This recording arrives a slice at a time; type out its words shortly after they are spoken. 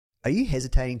Are you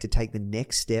hesitating to take the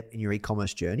next step in your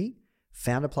e-commerce journey?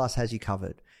 Founder Plus has you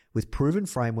covered. With proven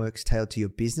frameworks tailored to your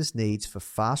business needs for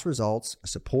fast results, a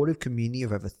supportive community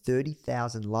of over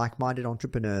 30,000 like-minded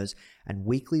entrepreneurs, and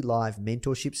weekly live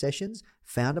mentorship sessions,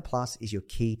 Founder Plus is your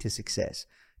key to success.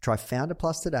 Try Founder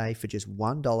Plus today for just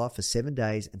 $1 for 7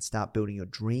 days and start building your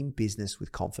dream business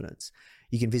with confidence.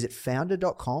 You can visit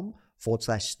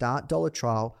founder.com/start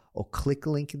 $1 or click the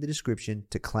link in the description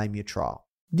to claim your trial.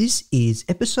 This is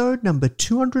episode number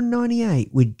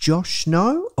 298 with Josh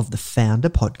Snow of the Founder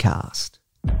Podcast.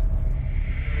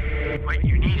 What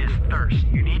you need is thirst.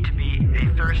 You need to be a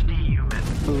thirsty human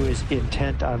who is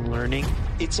intent on learning.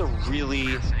 It's a really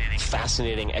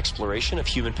fascinating exploration of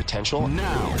human potential.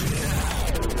 Now,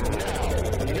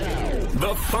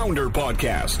 the Founder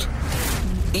Podcast.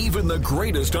 Even the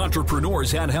greatest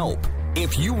entrepreneurs had help.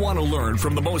 If you want to learn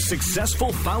from the most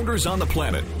successful founders on the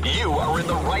planet, you are in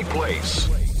the right place.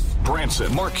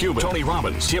 Branson, Mark Cuban, Tony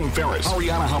Robbins, Tim Ferriss,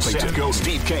 Ariana Huffington, Seth Godin,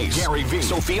 Steve Case, Gary Vee,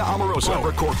 Sophia Amoruso,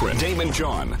 Barbara Corcoran, Damon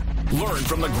John. Learn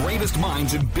from the greatest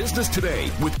minds in business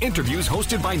today with interviews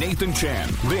hosted by Nathan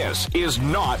Chan. This is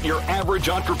not your average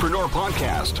entrepreneur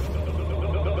podcast.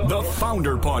 The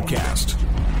Founder Podcast.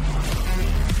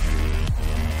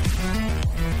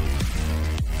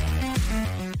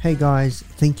 Hey guys,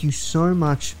 thank you so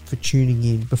much for tuning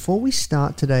in. Before we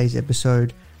start today's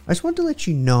episode, I just want to let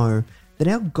you know that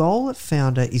our goal at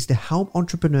Founder is to help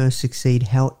entrepreneurs succeed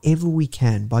however we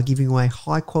can by giving away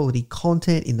high quality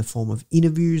content in the form of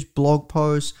interviews, blog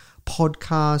posts,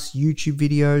 podcasts, YouTube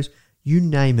videos, you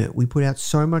name it. We put out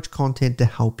so much content to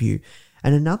help you.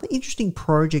 And another interesting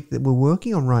project that we're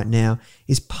working on right now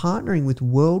is partnering with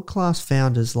world-class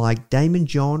founders like Damon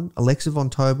John, Alexa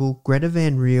Von Tobel, Greta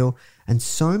Van Riel, and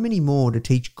so many more to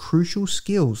teach crucial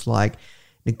skills like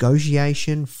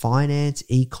negotiation, finance,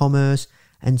 e-commerce,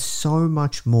 and so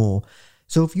much more.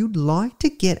 So if you'd like to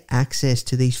get access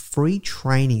to these free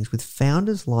trainings with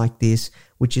founders like this,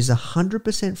 which is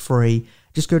 100% free,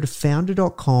 just go to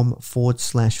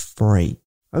founder.com/free.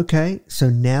 Okay, so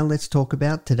now let's talk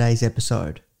about today's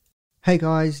episode. Hey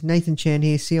guys, Nathan Chan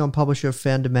here, CEO and publisher of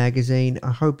Founder Magazine.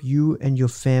 I hope you and your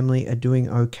family are doing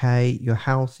okay, your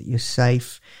health, you're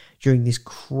safe during this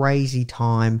crazy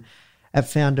time. At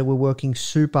Founder, we're working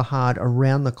super hard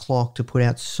around the clock to put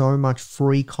out so much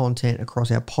free content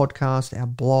across our podcast, our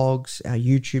blogs, our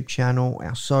YouTube channel,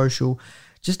 our social,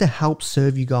 just to help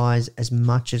serve you guys as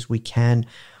much as we can.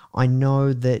 I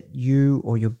know that you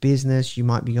or your business, you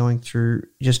might be going through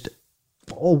just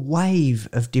a wave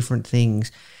of different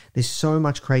things. There's so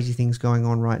much crazy things going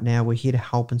on right now. We're here to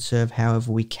help and serve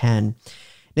however we can.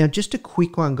 Now, just a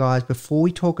quick one, guys. Before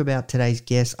we talk about today's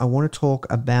guest, I want to talk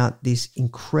about this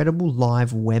incredible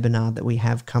live webinar that we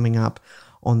have coming up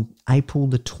on April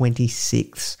the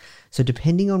 26th. So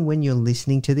depending on when you're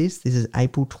listening to this is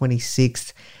April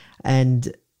 26th.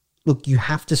 And look, you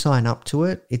have to sign up to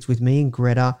it. It's with me and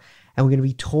Greta. And we're going to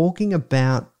be talking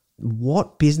about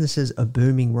what businesses are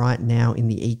booming right now in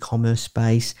the e-commerce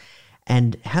space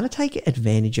and how to take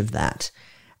advantage of that.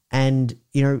 And,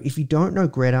 you know, if you don't know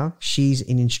Greta, she's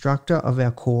an instructor of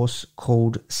our course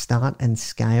called Start and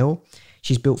Scale.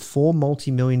 She's built 4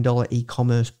 multi-million-dollar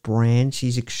e-commerce brands.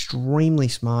 She's extremely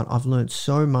smart. I've learned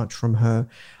so much from her.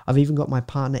 I've even got my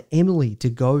partner, Emily, to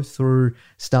go through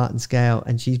Start and Scale,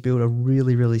 and she's built a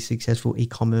really, really successful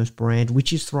e-commerce brand,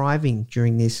 which is thriving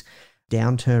during this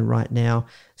downturn right now.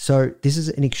 So this is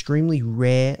an extremely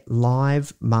rare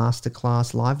live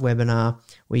masterclass, live webinar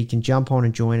where you can jump on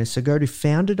and join us. So go to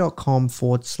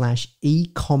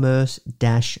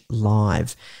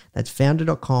founder.com/e-commerce-live. That's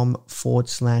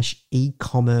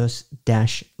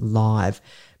founder.com/e-commerce-live.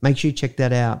 Make sure you check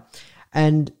that out.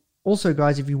 And also,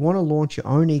 guys, if you want to launch your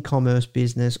own e-commerce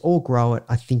business or grow it,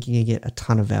 I think you can get a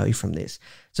ton of value from this.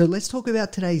 So let's talk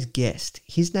about today's guest.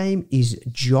 His name is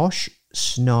Josh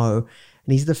Snow,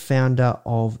 and he's the founder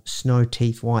of Snow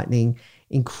Teeth Whitening.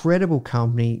 Incredible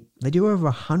company. They do over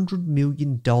 $100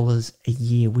 million a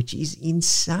year, which is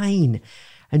insane.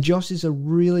 And Josh is a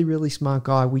really, really smart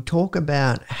guy. We talk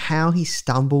about how he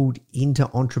stumbled into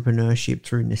entrepreneurship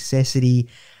through necessity,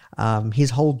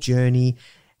 his whole journey,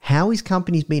 how his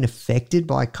company's been affected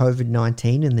by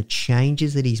COVID-19 and the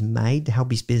changes that he's made to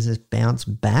help his business bounce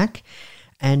back.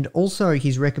 And also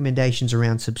his recommendations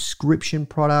around subscription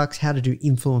products, how to do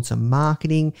influencer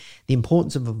marketing, the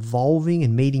importance of evolving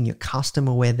and meeting your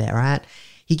customer where they're at.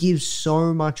 He gives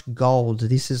so much gold.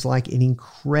 This is like an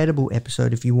incredible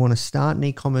episode. If you want to start an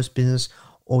e-commerce business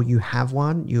or you have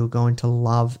one, you're going to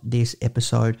love this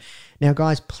episode. Now,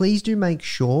 guys, please do make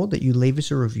sure that you leave us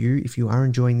a review if you are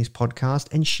enjoying this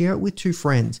podcast and share it with 2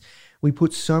 friends. We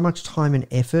put so much time and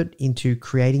effort into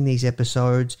creating these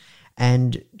episodes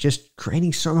and just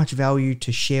creating so much value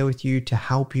to share with you, to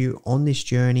help you on this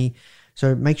journey.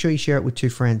 So make sure you share it with 2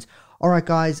 friends. All right,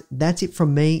 guys, that's it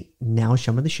from me. Now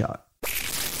some of the show.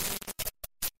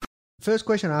 First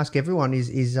question I ask everyone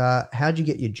is how'd you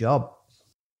get your job?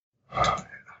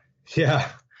 Yeah.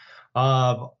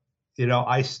 I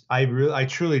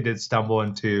truly did stumble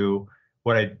into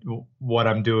what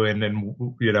I'm doing and,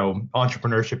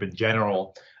 entrepreneurship in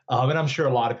general. And I'm sure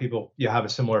a lot of people have a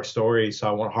similar story, so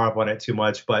I won't harp on it too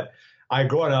much. But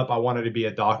growing up, I wanted to be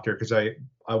a doctor because I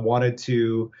wanted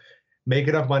to make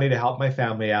enough money to help my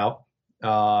family out.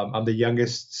 I'm the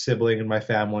youngest sibling in my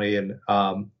family, and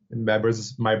my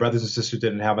brothers and sisters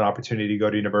didn't have an opportunity to go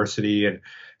to university. And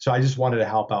so I just wanted to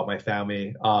help out my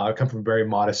family. I come from very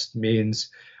modest means.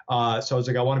 So I was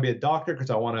like, I want to be a doctor because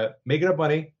I want to make enough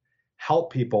money,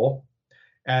 help people.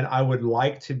 And I would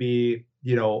like to be,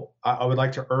 I would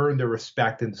like to earn the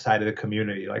respect inside of the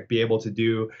community, like be able to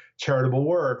do charitable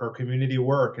work or community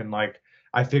work. And like,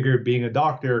 I figured being a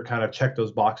doctor kind of checked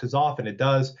those boxes off, and it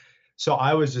does. So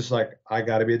I was just like, I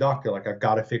got to be a doctor. Like, I've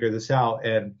got to figure this out.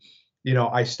 And,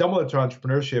 I stumbled into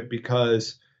entrepreneurship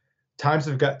because times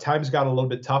got a little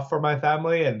bit tough for my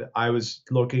family. And I was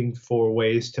looking for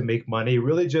ways to make money,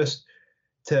 really just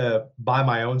to buy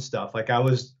my own stuff. Like I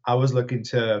was looking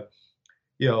to,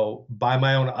 buy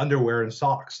my own underwear and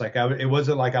socks. Like it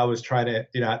wasn't like I was trying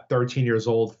to, at 13 years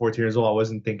old, 14 years old, I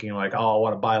wasn't thinking like, oh, I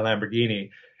want to buy a Lamborghini.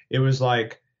 It was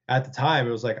like, at the time,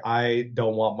 it was like, I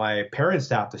don't want my parents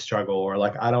to have to struggle, or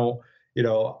like, I don't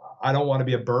want to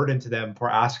be a burden to them for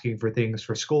asking for things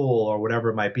for school or whatever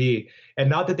it might be. And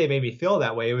not that they made me feel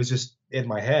that way. It was just in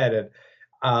my head. And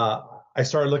I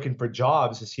started looking for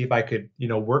jobs to see if I could,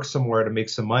 work somewhere to make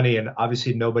some money. And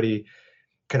obviously nobody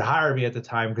could hire me at the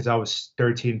time because I was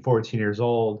 13, 14 years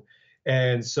old.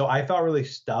 And so I felt really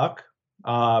stuck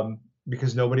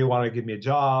because nobody wanted to give me a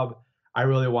job. I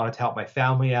really wanted to help my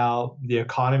family out. The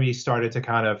economy started to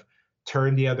kind of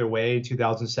turn the other way in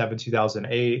 2007,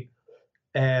 2008.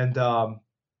 And I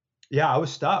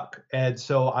was stuck. And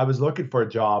so I was looking for a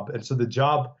job. And so the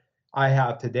job I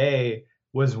have today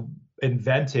was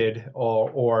invented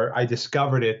or I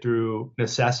discovered it through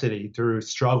necessity, through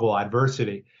struggle,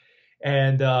 adversity.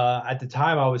 And at the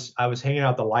time I was hanging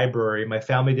out at the library. My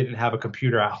family didn't have a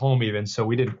computer at home even. So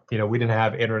we didn't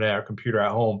have internet or computer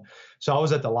at home. So I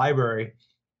was at the library.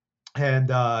 And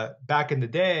back in the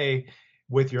day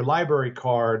with your library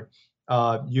card,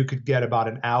 you could get about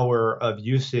an hour of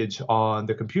usage on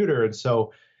the computer. And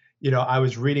so, I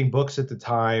was reading books at the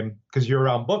time because you're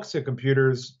around books and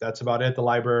computers. That's about it at the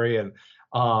library. And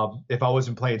if I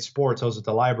wasn't playing sports, I was at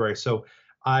the library. So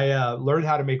I learned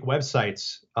how to make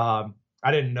websites.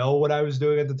 I didn't know what I was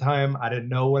doing at the time. I didn't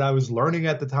know what I was learning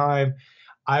at the time.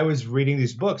 I was reading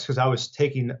these books because I was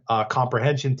taking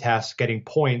comprehension tests, getting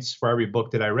points for every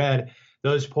book that I read.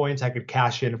 Those points I could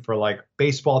cash in for like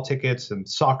baseball tickets and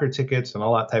soccer tickets and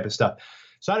all that type of stuff.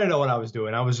 So I didn't know what I was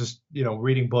doing. I was just,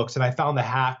 reading books. And I found the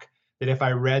hack that if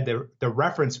I read the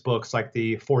reference books, like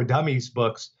the For Dummies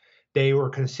books, they were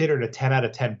considered a 10 out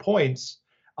of 10 points,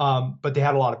 but they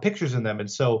had a lot of pictures in them.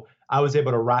 And so I was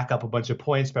able to rack up a bunch of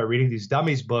points by reading these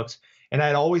dummies books. And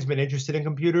I'd always been interested in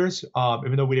computers,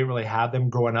 even though we didn't really have them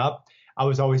growing up. I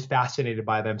was always fascinated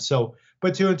by them. So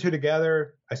put 2 and 2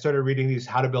 together. I started reading these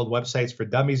How to Build Websites for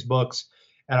Dummies books.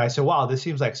 And I said, wow, this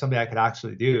seems like something I could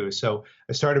actually do. So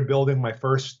I started building my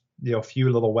first,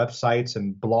 few little websites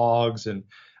and blogs. And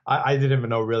I didn't even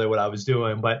know really what I was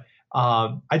doing. But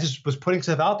I just was putting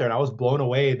stuff out there. And I was blown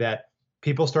away that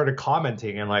people started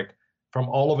commenting and like from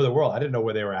all over the world. I didn't know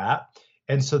where they were at.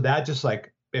 And so that just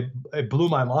like, it blew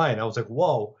my mind. I was like,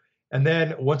 whoa. And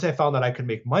then once I found that I could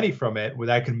make money from it, where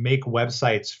I could make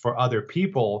websites for other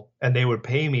people and they would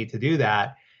pay me to do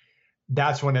that,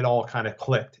 that's when it all kind of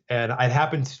clicked. And it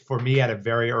happened for me at a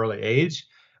very early age.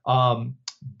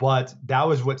 But that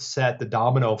was what set the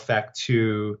domino effect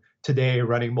to today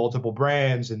running multiple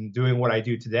brands and doing what I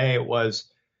do today. It was,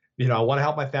 I want to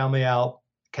help my family out.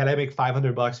 Can I make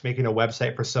 $500 making a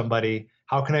website for somebody?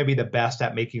 How can I be the best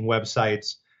at making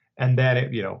websites? And then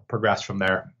it, progressed from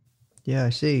there. Yeah, I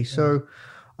see. So,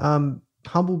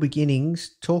 humble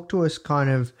beginnings, talk to us kind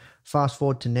of fast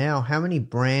forward to now. How many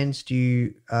brands do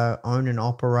you own and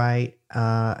operate?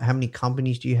 How many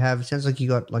companies do you have? It sounds like you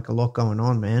got like a lot going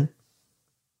on, man.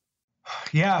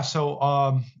 Yeah. So,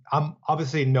 I'm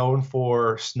obviously known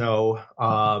for Snow.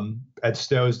 And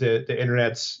Snow's the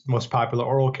internet's most popular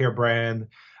oral care brand.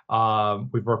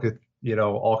 We've worked with,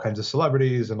 all kinds of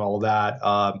celebrities and all of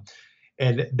that.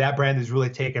 And that brand has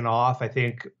really taken off. I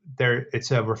think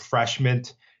it's a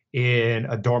refreshment in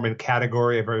a dormant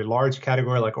category, a very large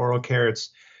category like oral care.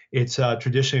 It's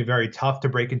traditionally very tough to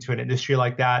break into an industry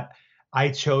like that. I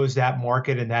chose that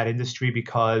market and that industry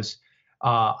because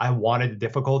I wanted the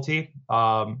difficulty.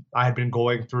 I had been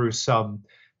going through some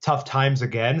tough times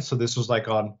again. So this was like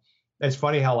it's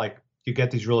funny how like you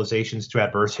get these realizations through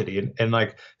adversity and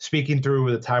like speaking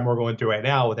through the time we're going through right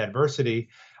now with adversity,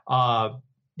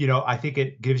 I think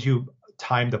it gives you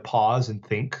time to pause and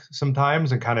think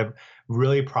sometimes and kind of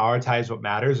really prioritize what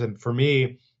matters. And for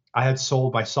me, I had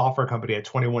sold my software company at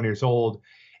 21 years old.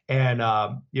 And,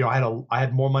 I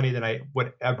had more money than I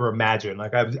would ever imagine.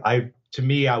 Like to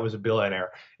me, I was a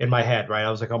billionaire in my head, right?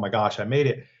 I was like, oh my gosh, I made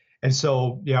it. And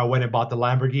so, I went and bought the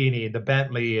Lamborghini, the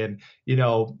Bentley, and,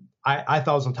 I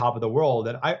thought I was on top of the world.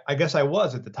 And I guess I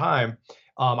was at the time.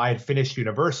 I had finished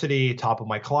university, top of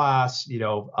my class,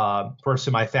 first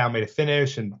in my family to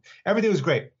finish, and everything was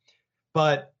great.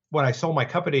 But when I sold my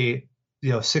company,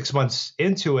 6 months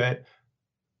into it,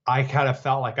 I kind of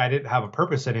felt like I didn't have a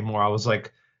purpose anymore. I was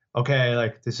like, okay,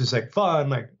 like this is like fun,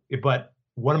 like, but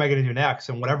what am I going to do next?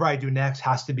 And whatever I do next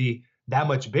has to be that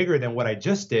much bigger than what I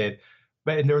just did.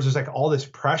 And there was just like all this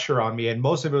pressure on me, and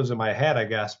most of it was in my head, I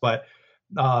guess. But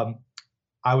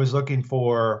I was looking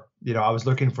for,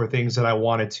 things that I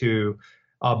wanted to,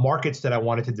 markets that I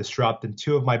wanted to disrupt. And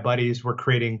two of my buddies were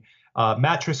creating a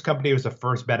mattress company. It was the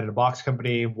first bed-in-a-box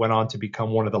company, went on to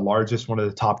become one of the largest, one of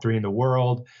the top 3 in the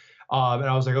world. And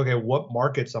I was like, okay, what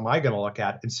markets am I going to look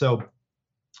at? And so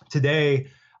today,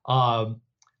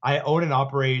 I own and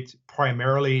operate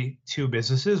primarily 2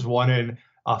 businesses, one in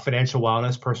financial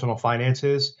wellness, personal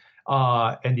finances,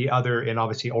 and the other in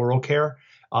obviously oral care.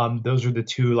 Those are the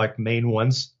 2 like main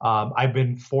ones. I've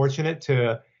been fortunate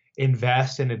to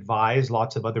invest and advise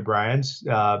lots of other brands,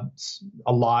 a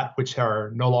lot which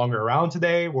are no longer around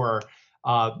today. Where,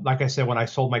 like I said, when I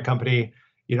sold my company,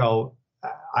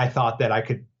 I thought that I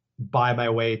could buy my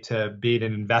way to being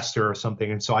an investor or something,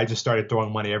 and so I just started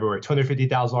throwing money everywhere.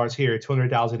 $250,000 here,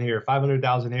 $200,000 here,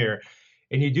 $500,000 here,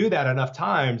 and you do that enough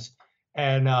times,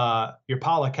 and your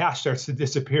pile of cash starts to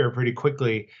disappear pretty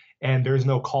quickly, and there's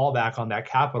no callback on that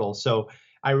capital. So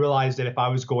I realized that if I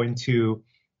was going to,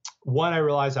 I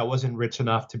realized I wasn't rich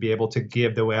enough to be able to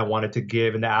give the way I wanted to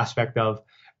give in the aspect of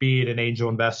being an angel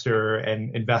investor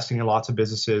and investing in lots of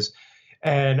businesses.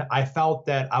 And I felt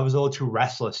that I was a little too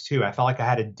restless too. I felt like I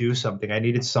had to do something. I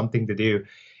needed something to do.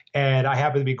 And I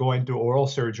happened to be going through oral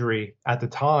surgery at the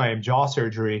time, jaw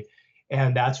surgery.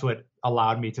 And that's what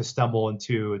allowed me to stumble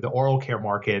into the oral care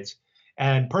market.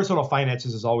 And personal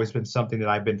finances has always been something that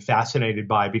I've been fascinated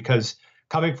by, because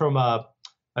coming from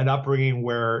an upbringing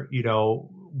where,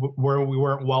 where we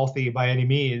weren't wealthy by any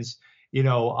means,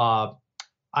 I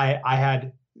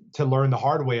had to learn the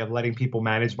hard way of letting people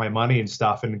manage my money and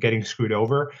stuff and getting screwed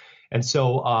over. And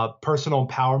so personal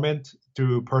empowerment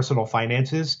through personal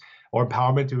finances, or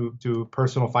empowerment through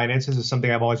personal finances, is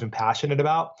something I've always been passionate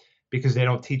about, because they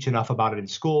don't teach enough about it in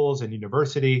schools and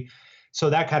university. So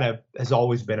that kind of has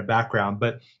always been a background.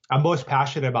 But I'm most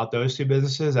passionate about those 2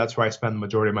 businesses. That's where I spend the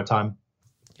majority of my time.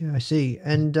 Yeah, I see.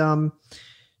 And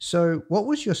so what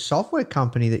was your software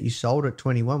company that you sold at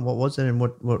 21? What was it, and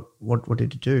what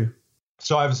did it do?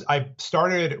 So I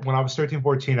started when I was 13,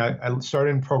 14. I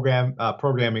started in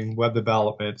programming, web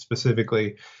development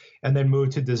specifically, and then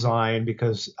moved to design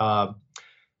because,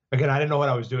 again, I didn't know what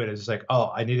I was doing. It's just like,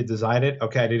 oh, I need to design it.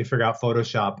 Okay, I need to figure out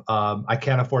Photoshop. I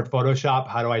can't afford Photoshop.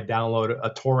 How do I download a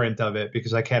torrent of it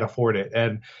because I can't afford it?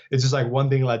 And it's just like one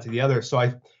thing led to the other. So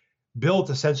I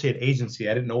built essentially an agency.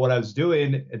 I didn't know what I was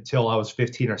doing until I was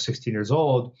 15 or 16 years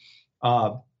old.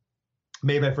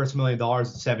 Made my first $1 million at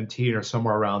 17 or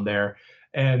somewhere around there.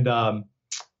 And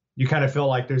you kind of feel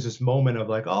like there's this moment of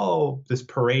like, oh, this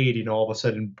parade, all of a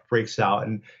sudden breaks out.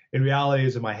 And in reality,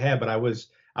 it's in my head, but I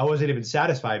wasn't even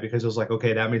satisfied, because it was like,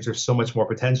 okay, that means there's so much more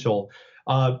potential.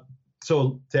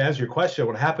 So to answer your question,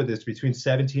 what happened is between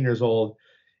 17 years old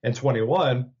and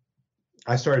 21,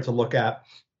 I started to look at,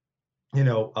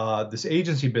 this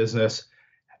agency business.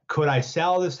 Could I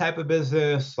sell this type of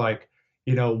business? Like,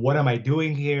 what am I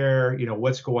doing here?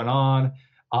 What's going on?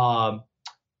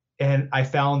 And I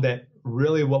found that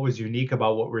really what was unique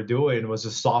about what we're doing was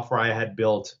the software I had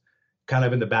built kind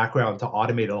of in the background to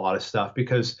automate a lot of stuff,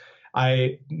 because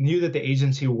I knew that the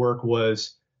agency work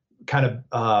was kind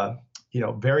of,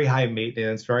 very high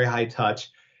maintenance, very high touch.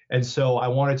 And so I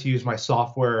wanted to use my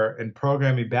software and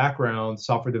programming background,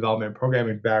 software development and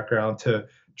programming background, to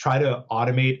try to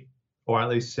automate, or at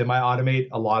least semi-automate,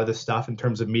 a lot of the stuff in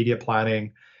terms of media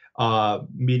planning,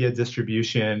 media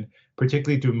distribution,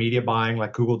 particularly through media buying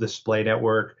like Google Display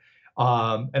Network.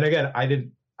 And again, I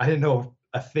didn't know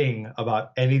a thing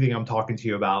about anything I'm talking to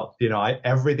you about.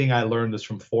 Everything I learned was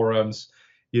from forums,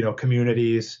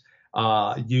 communities,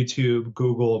 YouTube,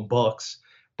 Google, and books.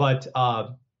 But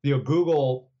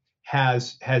Google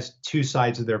has two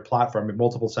sides of their platform, and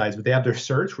multiple sides, but they have their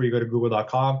search where you go to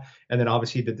google.com, and then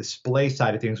obviously the display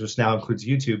side of things, which now includes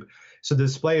YouTube. So the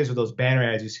displays are those banner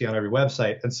ads you see on every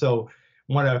website. And so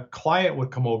when a client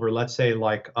would come over, let's say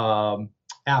like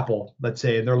Apple, let's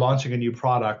say, and they're launching a new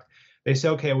product, they say,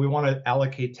 okay, we want to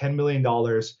allocate $10 million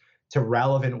to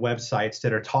relevant websites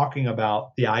that are talking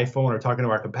about the iPhone or talking to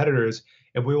our competitors.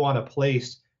 If we want to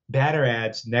place banner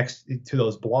ads next to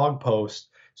those blog posts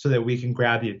so that we can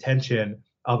grab the attention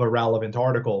of a relevant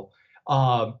article.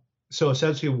 So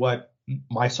essentially what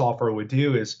my software would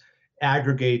do is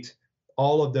aggregate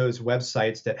all of those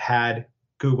websites that had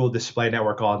Google Display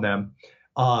Network on them,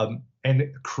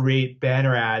 and create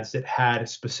banner ads that had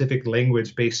specific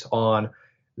language based on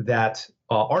that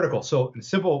article. So in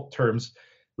simple terms,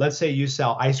 let's say you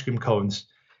sell ice cream cones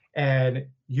and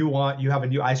you have a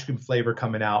new ice cream flavor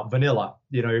coming out, vanilla.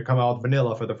 You're coming out with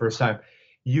vanilla for the first time.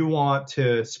 You want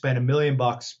to spend $1 million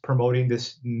promoting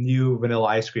this new vanilla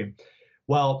ice cream.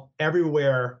 Well,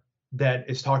 everywhere that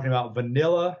is talking about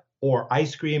vanilla or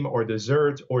ice cream or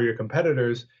dessert or your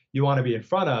competitors, you want to be in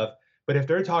front of. But if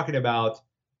they're talking about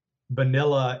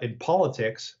vanilla in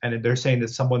politics and they're saying that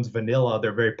someone's vanilla,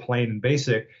 they're very plain and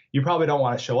basic, you probably don't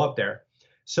want to show up there.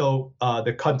 So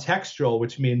the contextual,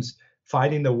 which means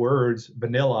finding the words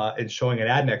vanilla and showing an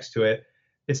ad next to it,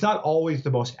 it's not always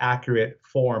the most accurate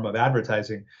form of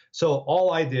advertising. So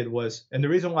all I did was, and the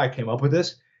reason why I came up with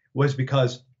this was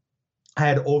because I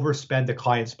had overspent the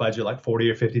client's budget like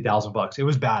 $40,000 or $50,000. It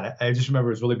was bad. I just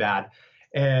remember it was really bad.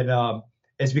 And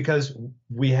it's because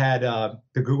we had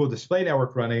the Google Display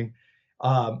Network running,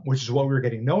 which is what we were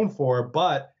getting known for,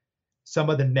 but some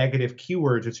of the negative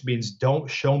keywords, which means don't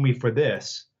show me for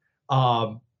this,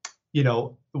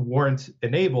 weren't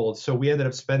enabled. So we ended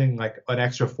up spending like an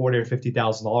extra $40,000 or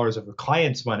 $50,000 of the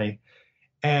client's money.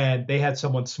 And they had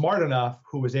someone smart enough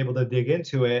who was able to dig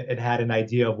into it and had an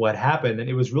idea of what happened. And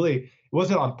it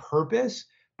wasn't on purpose,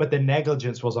 but the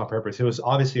negligence was on purpose. It was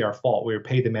obviously our fault. We were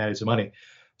paid to manage the money.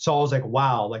 So I was like,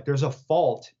 wow, like there's a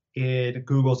fault in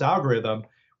Google's algorithm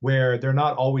where they're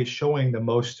not always showing the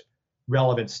most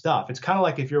relevant stuff. It's kind of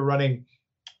like if you're running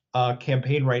a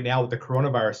campaign right now with the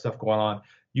coronavirus stuff going on,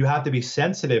 you have to be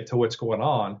sensitive to what's going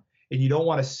on, and you don't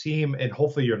want to seem, and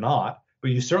hopefully you're not,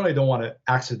 but you certainly don't want to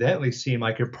accidentally seem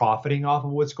like you're profiting off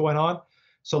of what's going on.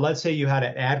 So let's say you had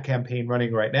an ad campaign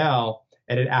running right now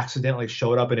and it accidentally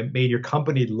showed up and it made your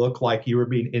company look like you were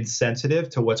being insensitive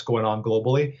to what's going on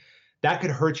globally. That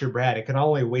could hurt your brand. It can not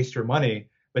only waste your money,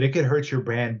 but it could hurt your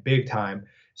brand big time.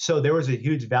 So there was a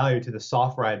huge value to the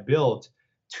software I built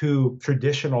to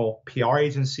traditional PR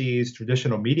agencies,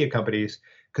 traditional media companies,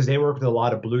 because they work with a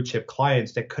lot of blue chip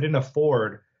clients that couldn't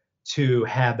afford to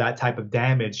have that type of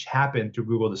damage happen through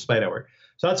Google Display Network.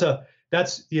 So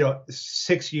that's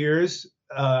 6 years.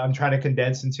 I'm trying to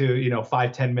condense into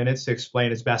 5-10 minutes to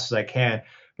explain as best as I can.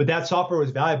 But that software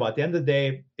was valuable. At the end of the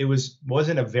day, it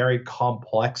wasn't a very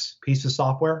complex piece of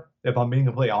software. If I'm being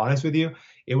completely honest with you,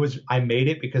 I made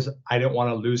it because I didn't want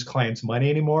to lose clients' money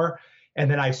anymore.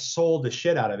 And then I sold the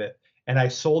shit out of it. And I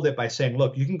sold it by saying,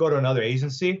 look, you can go to another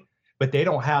agency, but they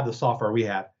don't have the software we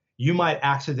have. You might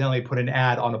accidentally put an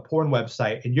ad on a porn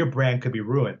website and your brand could be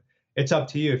ruined. It's up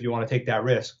to you if you want to take that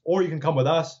risk. Or you can come with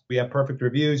us. We have perfect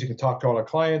reviews. You can talk to all our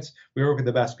clients. We work with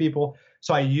the best people.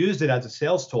 So I used it as a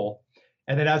sales tool.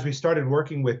 And then as we started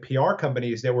working with PR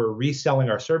companies that were reselling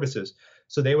our services,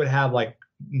 so they would have like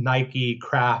Nike,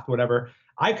 Kraft, whatever.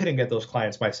 I couldn't get those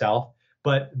clients myself,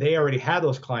 but they already had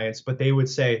those clients. But they would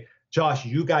say, Josh,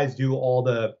 you guys do all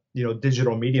the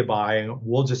digital media buying.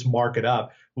 We'll just mark it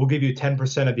up. We'll give you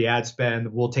 10% of the ad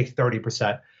spend. We'll take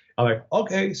 30%. I'm like,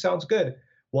 okay, sounds good.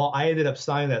 Well, I ended up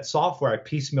signing that software. I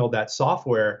piecemealed that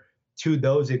software to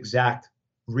those exact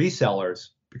resellers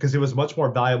because it was much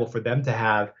more valuable for them to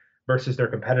have versus their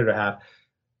competitor to have.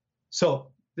 So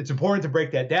it's important to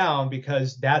break that down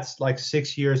because that's like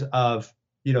 6 years of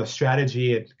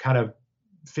strategy and kind of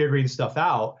figuring stuff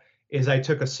out. Is I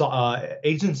took a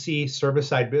agency service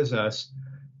side business,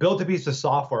 built a piece of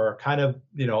software kind of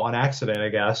on accident, I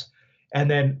guess, and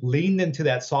then leaned into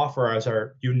that software as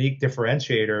our unique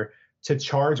differentiator to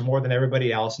charge more than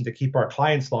everybody else and to keep our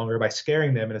clients longer by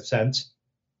scaring them in a sense.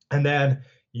 And then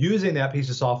using that piece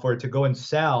of software to go and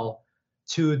sell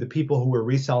to the people who were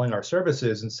reselling our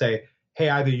services and say, hey,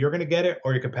 either you're going to get it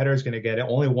or your competitor is going to get it.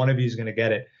 Only one of you is going to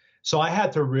get it. So I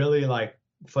had to really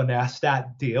finesse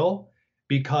that deal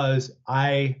because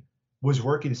I was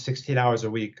working 16 hours a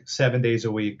week, 7 days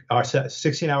a week, or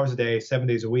 16 hours a day, 7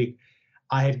 days a week.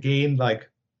 I had gained like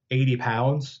 80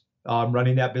 pounds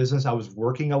running that business. I was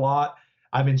working a lot.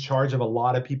 I'm in charge of a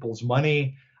lot of people's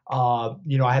money. I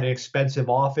had an expensive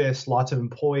office, lots of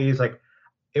employees. Like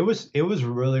it was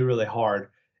really, really hard.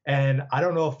 And I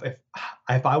don't know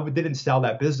if I didn't sell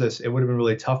that business, it would have been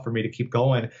really tough for me to keep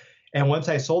going. And once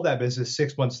I sold that business,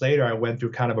 6 months later, I went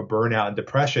through kind of a burnout and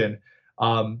depression.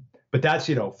 But that's,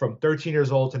 from 13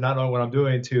 years old to not knowing what I'm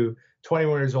doing to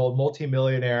 21 years old,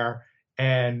 multimillionaire,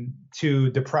 and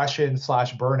to depression /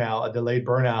 burnout, a delayed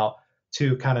burnout,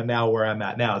 to kind of now where I'm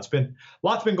at now.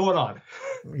 Lots been going on.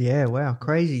 Yeah. Wow.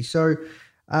 Crazy. So,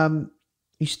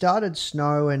 you started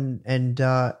Snow and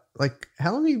like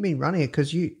how long have you been running it?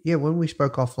 Cause when we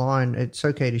spoke offline, it's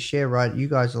okay to share, right? You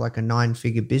guys are like a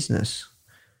 9-figure business,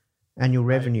 annual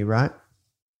revenue, right?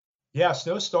 Yeah.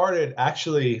 Snow started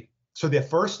actually. So the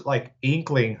first like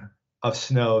inkling of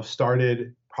Snow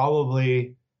started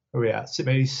probably, where we at?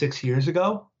 Maybe 6 years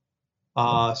ago.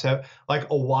 So like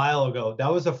a while ago, that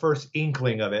was the first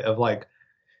inkling of it, of like,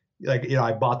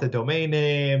 I bought the domain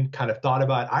name, kind of thought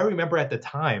about it. I remember at the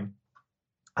time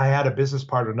I had a business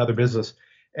partner, another business,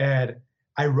 and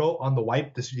I wrote on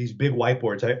these big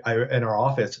whiteboards in our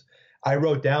office, I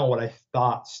wrote down what I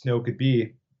thought Snow could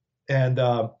be. And,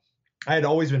 I had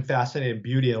always been fascinated in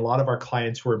beauty, and a lot of our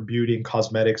clients were in beauty and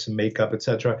cosmetics and makeup, et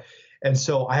cetera. And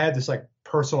so I had this like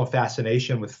personal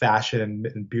fascination with fashion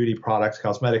and beauty products,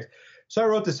 cosmetics. So I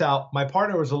wrote this out. My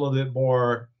partner was a little bit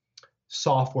more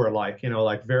software-like,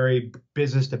 like very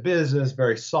business to business,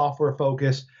 very software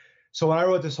focused. So when I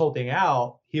wrote this whole thing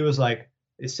out, he was like,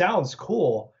 it sounds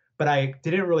cool, but I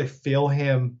didn't really feel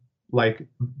him like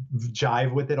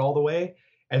jive with it all the way.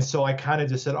 And so I kind of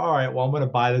just said, all right, well, I'm going to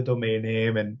buy the domain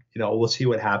name and, we'll see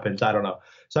what happens. I don't know.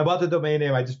 So I bought the domain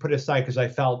name. I just put it aside because I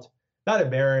felt not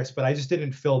embarrassed, but I just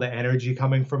didn't feel the energy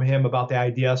coming from him about the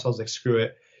idea. So I was like, screw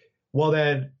it. Well,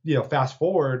 then, fast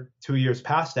forward 2 years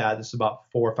past that, this is about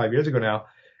 4 or 5 years ago now,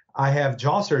 I have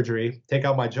jaw surgery, take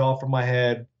out my jaw from my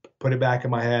head, put it back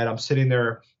in my head. I'm sitting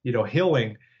there,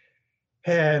 healing.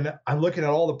 And I'm looking at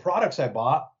all the products I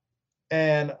bought.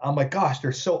 And I'm like, gosh,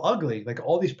 they're so ugly. Like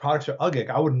all these products are ugly. Like,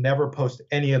 I would never post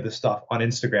any of this stuff on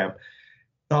Instagram.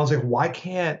 And I was like, why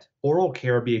can't oral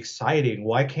care be exciting?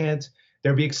 Why can't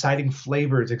there be exciting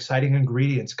flavors, exciting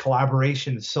ingredients,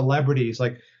 collaborations, celebrities?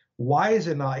 Like, why is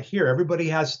it not here? Everybody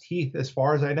has teeth as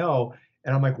far as I know.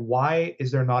 And I'm like, why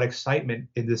is there not excitement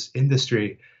in this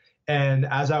industry? And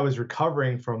as I was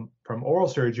recovering from oral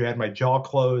surgery, I had my jaw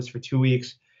closed for 2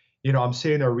 weeks. I'm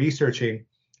sitting there researching.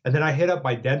 And then I hit up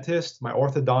my dentist, my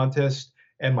orthodontist,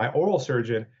 and my oral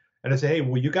surgeon. And I say, hey,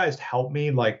 will you guys help me,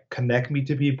 like connect me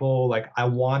to people? Like I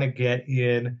want to get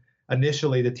in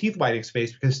initially the teeth whitening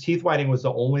space, because teeth whitening was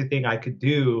the only thing I could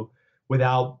do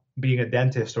without being a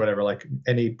dentist or whatever, like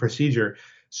any procedure.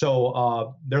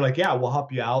 So they're like, yeah, we'll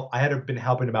help you out. I had been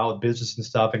helping them out with business and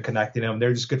stuff and connecting them.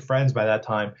 They're just good friends by that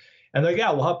time. And they're like,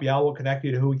 yeah, we'll help you out. We'll connect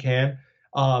you to who we can.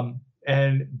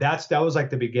 And that was like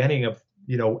the beginning of,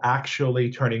 actually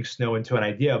turning Snow into an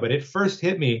idea. But it first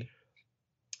hit me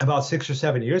about 6 or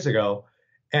 7 years ago.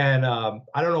 And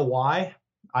I don't know why.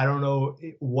 I don't know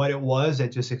what it was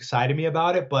that just excited me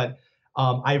about it. But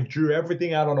I drew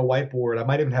everything out on a whiteboard. I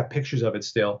might even have pictures of it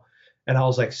still. And I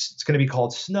was like, it's going to be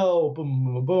called Snow, boom,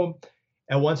 boom, boom, boom.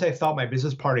 And once I thought my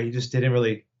business partner, he just didn't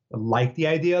really like the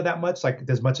idea that much, like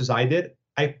as much as I did,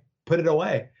 I put it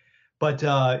away. But,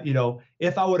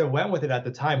 if I would have went with it at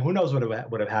the time, who knows what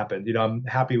would have happened? I'm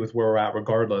happy with where we're at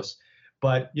regardless.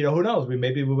 But, who knows?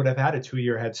 Maybe we would have had a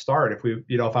 2-year head start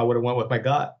if I would have went with my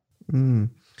gut.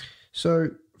 So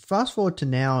fast forward to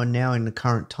now, and now in the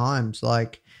current times,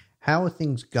 like how are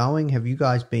things going? Have you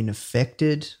guys been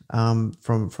affected from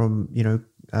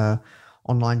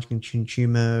online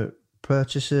consumer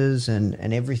purchases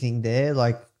and everything there?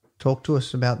 Like talk to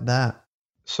us about that.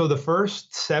 So the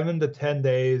first 7 to 10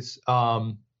 days,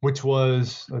 which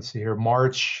was, let's see here,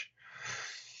 March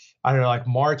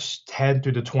 10th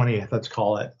through the 20th, let's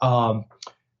call it.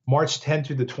 March 10th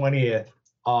through the 20th,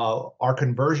 our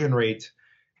conversion rate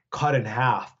cut in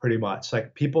half pretty much.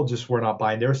 Like people just were not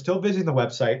buying. They were still visiting the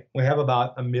website. We have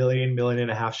about 1.5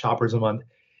 million shoppers a month.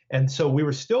 And so we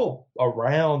were still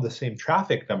around the same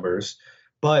traffic numbers,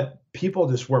 but people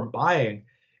just weren't buying.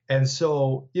 And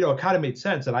so, it kind of made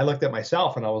sense. And I looked at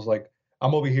myself and I was like,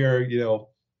 I'm over here,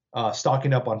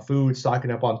 stocking up on food, stocking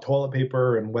up on toilet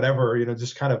paper and whatever,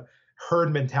 just kind of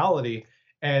herd mentality.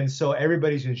 And so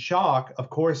everybody's in shock. Of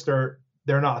course, they're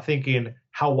not thinking,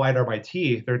 how white are my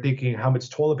teeth? They're thinking, how much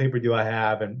toilet paper do I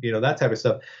have? And, that type of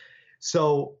stuff.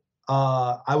 So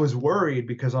I was worried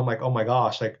because I'm like, oh my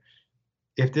gosh, like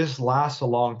if this lasts a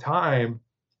long time,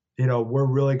 we're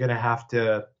really going to have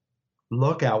to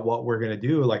look at what we're going to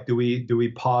do. Like, do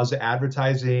we pause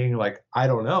advertising? Like, I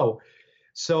don't know.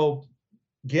 So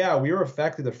yeah, we were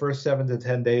affected the first 7 to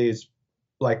 10 days,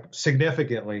 like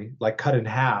significantly, like cut in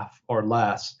half or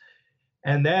less.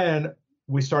 And then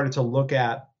we started to look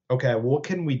at, okay, what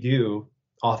can we do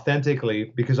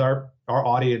authentically? Because our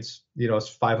audience, is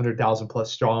 500,000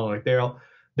 plus strong. Like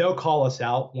they'll call us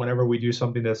out whenever we do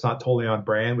something that's not totally on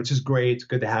brand, which is great. It's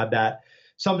good to have that.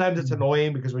 Sometimes it's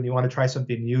annoying because when you want to try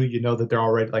something new, that they're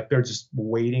already like they're just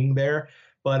waiting there.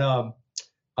 But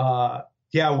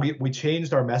yeah, we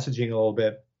changed our messaging a little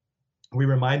bit. We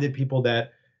reminded people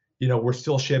that we're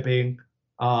still shipping.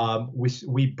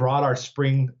 We brought our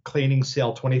spring cleaning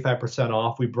sale 25%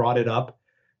 off. We brought it up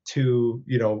to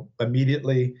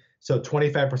immediately, so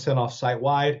 25% off site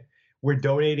wide. We're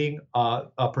donating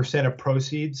a percent of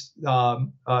proceeds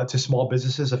to small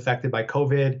businesses affected by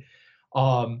COVID.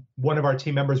 One of our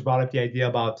team members brought up the idea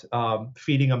about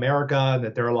Feeding America, and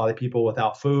that there are a lot of people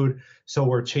without food. So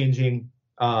we're changing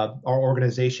our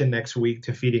organization next week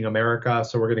to Feeding America.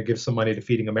 So we're going to give some money to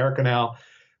Feeding America now.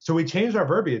 So we changed our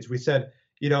verbiage. We said,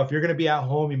 if you're going to be at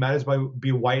home, you might as well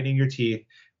be whitening your teeth.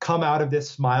 Come out of this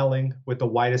smiling with the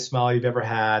whitest smile you've ever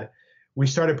had. We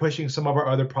started pushing some of our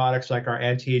other products like our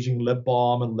anti-aging lip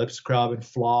balm and lip scrub and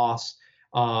floss.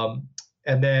 And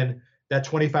then that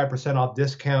 25% off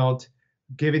discount,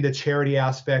 giving the charity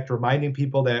aspect, reminding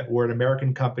people that we're an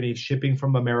American company shipping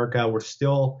from America. We're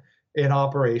still in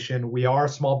operation. We are a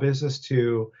small business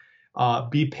too.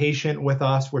 Be patient with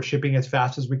us. We're shipping as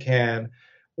fast as we can.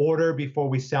 Order before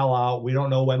we sell out. We don't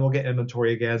know when we'll get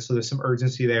inventory again. So there's some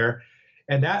urgency there.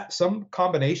 And that some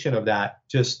combination of that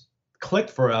just clicked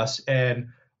for us. And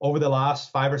over the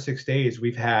last 5 or 6 days,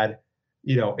 we've had,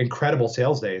 incredible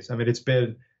sales days. I mean,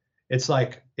 it's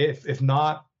like, if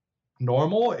not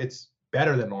normal, it's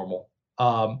better than normal,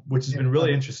 which has been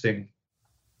really interesting.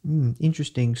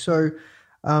 Interesting. So,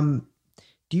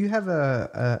 do you have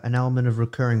an element of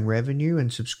recurring revenue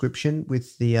and subscription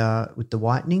with the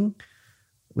whitening,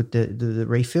 with the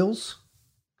refills?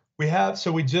 We have.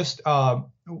 So we just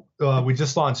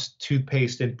launched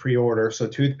toothpaste in pre-order. So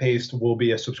toothpaste will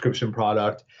be a subscription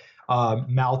product.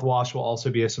 Mouthwash will also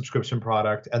be a subscription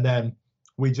product. And then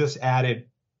we just added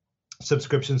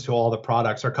subscriptions to all the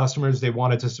products. Our customers, they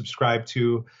wanted to subscribe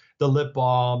to the lip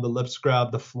balm, the lip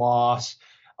scrub, the floss,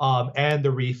 and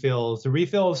the refills. The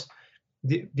refills,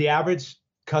 the average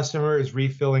customer is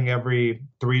refilling every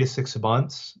 3 to 6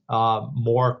 months,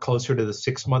 more closer to the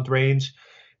 6-month range.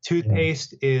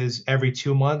 Toothpaste is every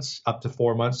 2 months, up to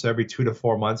 4 months. So every 2 to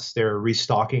 4 months, they're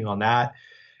restocking on that.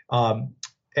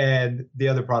 And the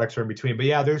other products are in between. But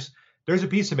yeah, there's a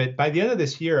piece of it. By the end of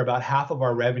this year, about half of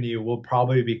our revenue will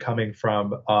probably be coming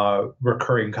from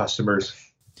recurring customers.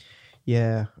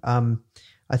 Yeah.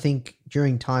 I think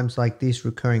during times like this,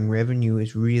 recurring revenue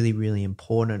is really, really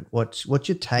important. What's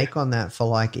your take on that for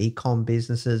like e-com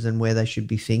businesses and where they should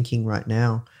be thinking right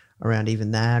now around even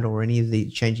that, or any of the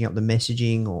changing up the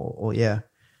messaging or yeah?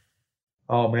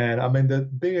 Oh man. I mean, the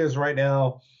thing is right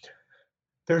now,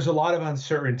 there's a lot of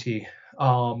uncertainty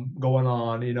going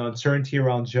on, uncertainty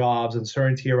around jobs,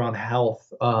 uncertainty around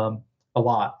health, a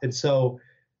lot. And so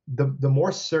the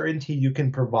more certainty you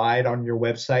can provide on your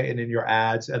website and in your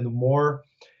ads, and the more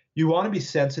you want to be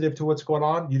sensitive to what's going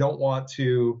on. You don't want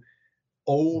to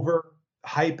over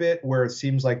hype it where it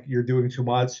seems like you're doing too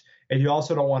much. And you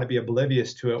also don't want to be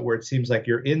oblivious to it where it seems like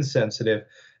you're insensitive.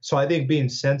 So I think being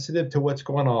sensitive to what's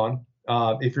going on,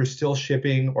 if you're still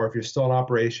shipping or if you're still in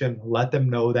operation, let them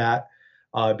know that.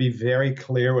 Be very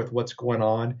clear with what's going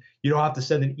on. You don't have to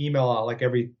send an email out like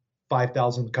every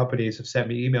 5,000 companies have sent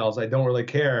me emails. I don't really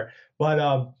care. But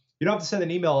you don't have to send an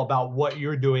email about what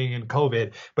you're doing in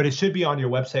COVID, but it should be on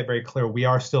your website very clear. We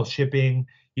are still shipping,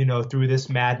 through this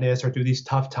madness or through these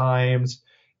tough times.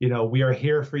 We are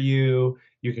here for you.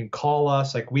 You can call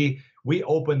us. Like we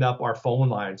opened up our phone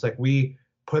lines. Like we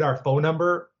put our phone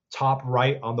number top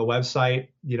right on the website.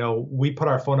 We put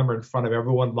our phone number in front of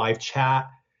everyone, live chat,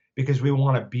 because we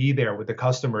want to be there with the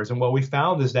customers. And what we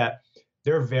found is that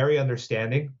they're very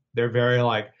understanding. They're very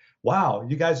like, wow,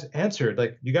 you guys answered.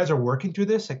 Like, you guys are working through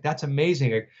this. Like, that's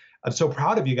amazing. Like, I'm so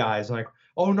proud of you guys. And like,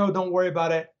 oh no, don't worry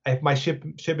about it. If my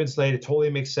shipment's late, it totally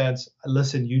makes sense.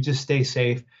 Listen, you just stay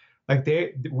safe. Like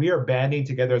we are banding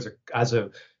together as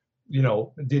a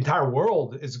the entire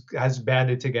world has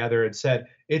banded together and said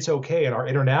it's okay. And our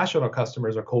international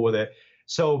customers are cool with it.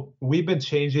 So we've been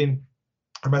changing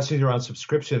our messaging around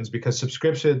subscriptions, because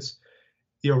subscriptions,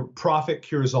 profit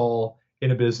cures all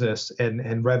in a business,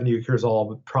 and revenue cures all,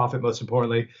 but profit most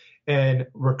importantly. And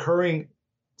recurring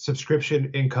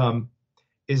subscription income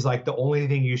is like the only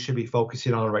thing you should be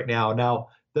focusing on right now. Now,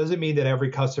 Doesn't mean that every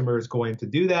customer is going to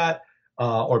do that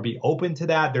or be open to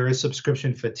that. There is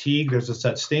subscription fatigue. There's a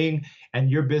such thing. And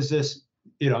your business,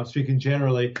 I'm speaking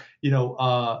generally,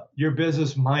 your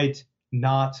business might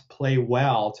not play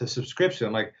well to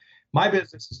subscription. Like my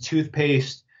business is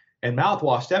toothpaste and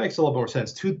mouthwash. That makes a little more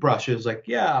sense. Toothbrushes, like,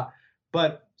 yeah,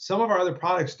 but some of our other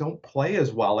products don't play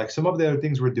as well. Like some of the other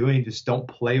things we're doing just don't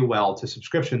play well to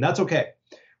subscription. That's okay.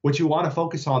 What you want to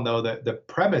focus on, though, the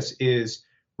premise is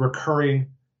recurring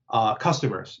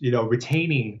customers,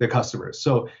 retaining the customers.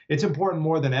 So it's important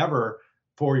more than ever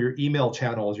for your email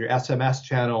channels, your SMS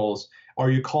channels. Are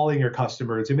you calling your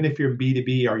customers? Even if you're in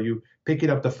B2B, are you picking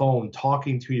up the phone,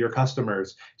 talking to your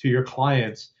customers, to your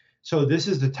clients? So this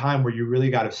is the time where you really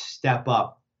got to step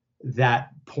up that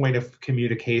point of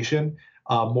communication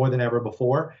more than ever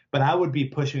before. But I would be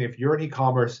pushing, if you're in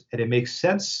e-commerce and it makes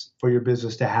sense for your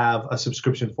business to have a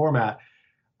subscription format,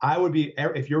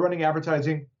 if you're running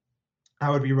advertising, I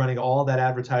would be running all that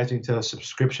advertising to a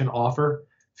subscription offer,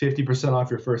 50% off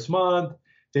your first month,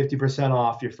 50%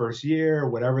 off your first year,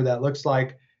 whatever that looks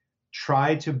like.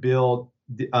 Try to build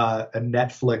a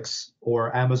Netflix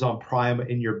or Amazon Prime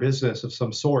in your business of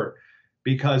some sort,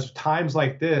 because times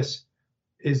like this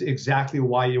is exactly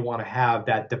why you want to have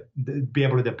that, be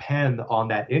able to depend on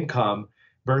that income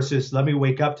versus let me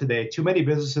wake up today. Too many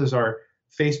businesses are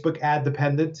Facebook ad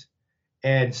dependent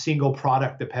and single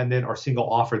product dependent or single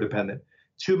offer dependent.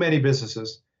 Too many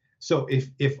businesses. So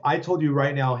if I told you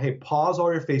right now, hey, pause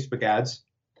all your Facebook ads,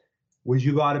 would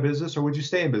you go out of business or would you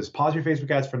stay in business? Pause your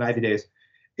Facebook ads for 90 days.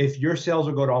 If your sales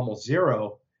will go to almost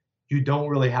zero, you don't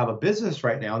really have a business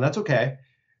right now, and that's okay.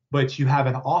 But you have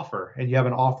an offer, and you have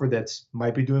an offer that's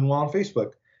might be doing well on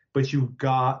Facebook, but you've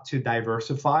got to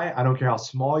diversify. I don't care how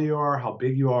small you are, how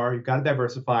big you are, you've got to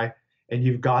diversify, and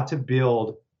you've got to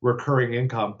build recurring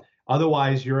income.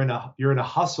 Otherwise, you're in a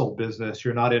hustle business.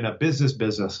 You're not in a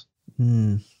business.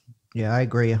 Yeah, I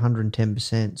agree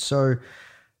 110%. So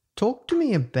talk to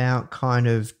me about kind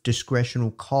of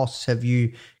discretional costs. Have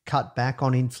you cut back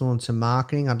on influencer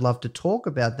marketing? I'd love to talk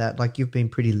about that. Like you've been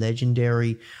pretty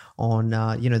legendary on,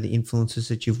 the influencers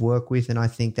that you've worked with. And I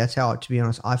think that's how, to be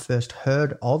honest, I first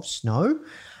heard of Snow.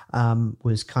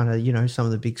 Was kind of, some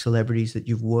of the big celebrities that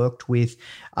you've worked with,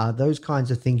 those kinds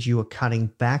of things you were cutting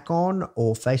back on,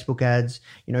 or Facebook ads,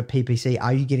 PPC,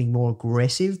 are you getting more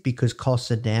aggressive because costs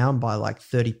are down by like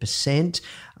 30%?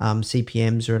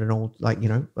 CPMs are at an all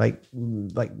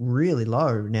like really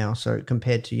low now. So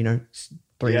compared to,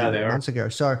 3 months ago.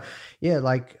 So yeah,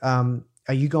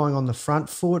 are you going on the front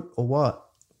foot or what?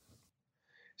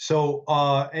 So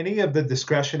any of the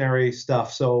discretionary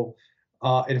stuff. So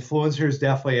influencers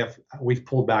definitely we've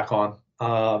pulled back on.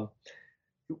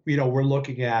 We're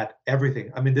looking at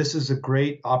everything. I mean, this is a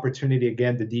great opportunity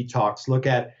again to detox. Look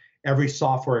at every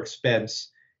software expense.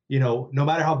 No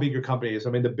matter how big your company is.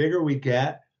 I mean, the bigger we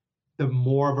get, the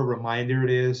more of a reminder it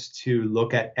is to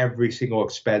look at every single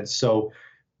expense. So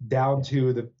down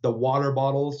to the water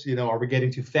bottles. Are we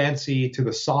getting too fancy? To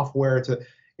the software.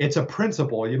 It's a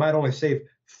principle. You might only save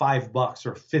 $5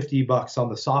 or $50 on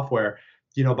the software,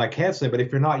 by canceling. But if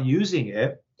you're not using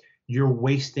it, you're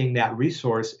wasting that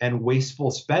resource, and wasteful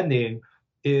spending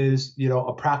is,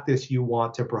 a practice you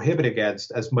want to prohibit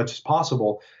against as much as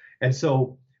possible. And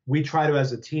so we try to,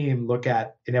 as a team, look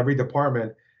at in every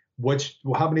department,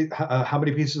 how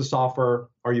many pieces of software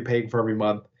are you paying for every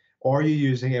month? Are you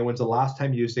using it? When's the last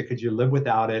time you used it? Could you live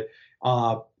without it?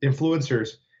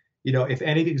 Influencers, if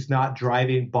anything's not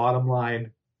driving bottom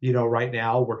line, right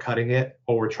now we're cutting it,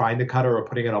 or we're trying to cut it, or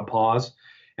putting it on pause.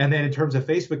 And then in terms of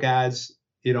Facebook ads,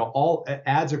 all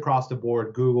ads across the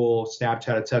board, Google,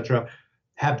 Snapchat, et cetera,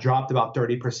 have dropped about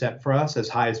 30% for us, as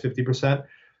high as 50%.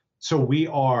 So we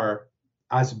are,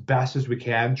 as best as we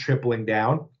can, tripling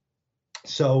down.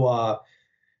 So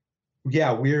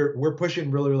we're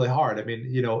pushing really, really hard. I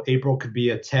mean, April could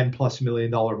be a $10+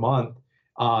 million month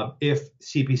if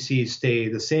CPCs stay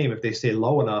the same, if they stay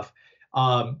low enough.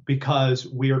 Because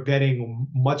we are getting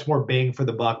much more bang for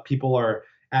the buck. People are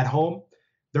at home,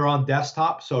 they're on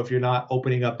desktop. So if you're not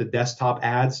opening up the desktop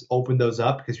ads, open those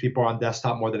up, because people are on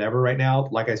desktop more than ever right now.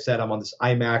 Like I said, I'm on this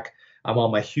iMac, I'm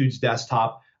on my huge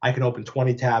desktop. I can open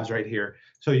 20 tabs right here.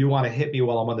 So you want to hit me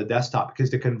while I'm on the desktop,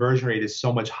 because the conversion rate is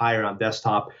so much higher on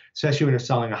desktop, especially when you're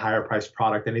selling a higher priced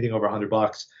product, anything over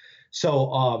 $100.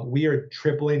 So we are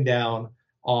tripling down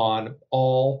on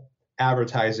all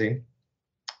advertising.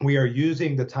 We are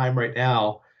using the time right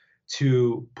now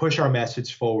to push our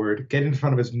message forward, get in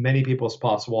front of as many people as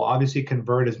possible, obviously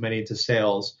convert as many into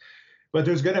sales. But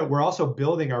we're also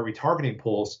building our retargeting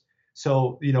pools.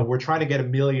 So, we're trying to get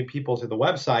 1 million people to the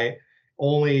website.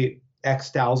 Only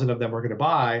X thousand of them are going to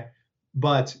buy,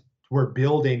 but we're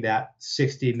building that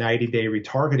 60, 90-day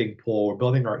retargeting pool. We're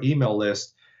building our email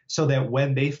list so that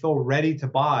when they feel ready to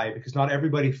buy, because not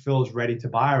everybody feels ready to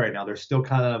buy right now. They're still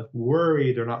kind of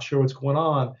worried. They're not sure what's going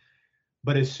on.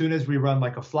 But as soon as we run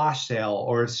like a flash sale,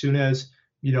 or as soon as,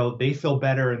 they feel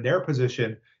better in their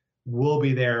position, we'll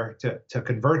be there to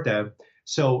convert them.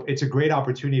 So it's a great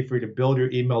opportunity for you to build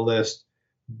your email list,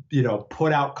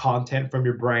 put out content from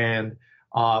your brand,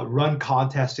 run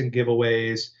contests and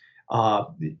giveaways,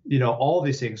 all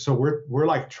these things. So we're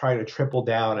like trying to triple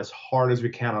down as hard as we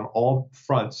can on all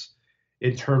fronts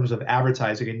in terms of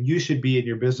advertising. And you should be in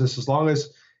your business, as long as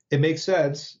it makes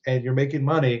sense and you're making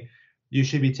money, you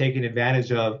should be taking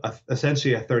advantage of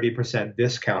essentially a 30%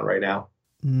 discount right now.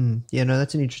 Yeah, no,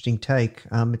 that's an interesting take.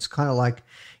 It's kind of like,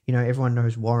 everyone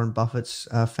knows Warren Buffett's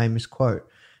famous quote: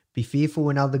 "Be fearful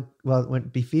when others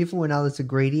are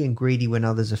greedy, and greedy when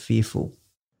others are fearful."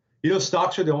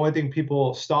 Stocks are the only thing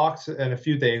stocks and a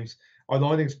few things are the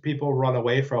only things people run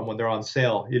away from when they're on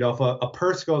sale. If a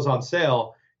purse goes on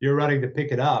sale, you're running to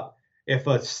pick it up. If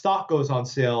a stock goes on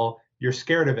sale, you're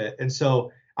scared of it. And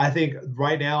so I think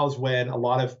right now is when a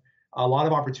lot of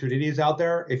opportunities out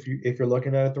there, if you're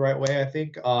looking at it the right way. I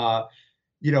think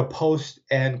Post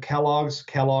and Kellogg's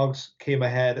came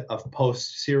ahead of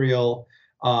Post cereal.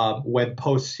 When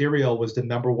Post cereal was the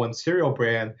number one cereal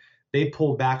brand, they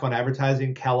pulled back on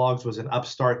advertising. Kellogg's was an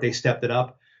upstart. They stepped it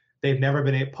up.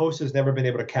 Post has never been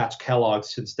able to catch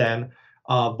Kellogg's since then.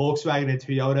 Volkswagen and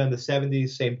Toyota in the 70s,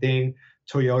 same thing.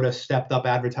 Toyota stepped up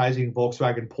advertising.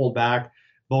 Volkswagen pulled back.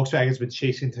 Volkswagen's been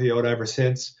chasing Toyota ever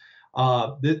since.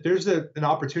 There's an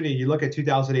opportunity. You look at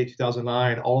 2008,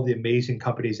 2009, all of the amazing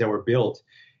companies that were built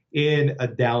in a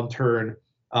downturn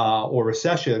or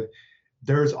recession.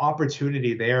 There's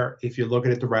opportunity there if you look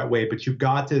at it the right way, but you've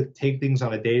got to take things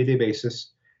on a day-to-day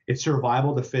basis. It's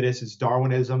survival of the fittest. It's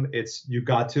Darwinism. You've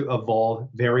got to evolve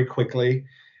very quickly.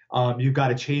 You've got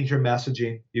to change your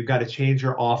messaging. You've got to change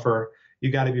your offer.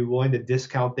 You've got to be willing to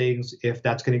discount things if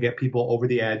that's going to get people over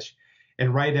the edge.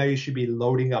 And right now you should be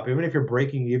loading up, even if you're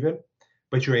breaking even,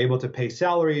 but you're able to pay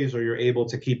salaries or you're able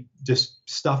to keep just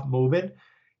stuff moving.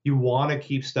 You want to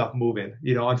keep stuff moving.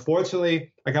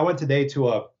 Unfortunately, like I went today to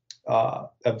a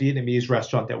Vietnamese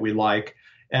restaurant that we like,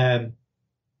 and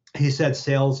he said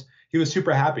sales, he was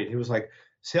super happy. He was like,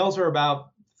 sales are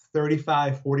about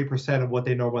 35-40% of what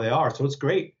they normally are. So it's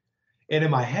great. And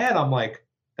in my head, I'm like,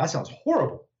 that sounds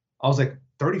horrible. I was like,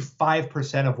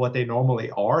 35% of what they normally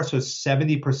are. So it's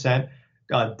 70%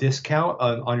 discount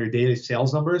on your daily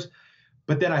sales numbers.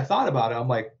 But then I thought about it. I'm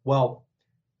like, well,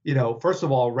 first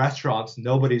of all, restaurants,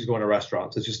 nobody's going to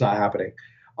restaurants. It's just not happening.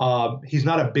 He's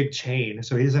not a big chain,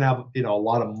 so he doesn't have, a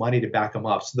lot of money to back him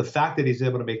up. So the fact that he's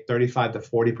able to make 35 to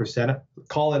 40%,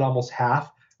 call it almost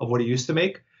half of what he used to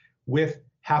make, with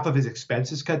half of his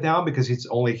expenses cut down because it's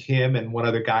only him and one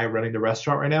other guy running the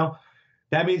restaurant right now.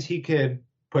 That means he can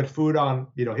put food on,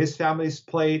 his family's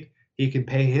plate. He can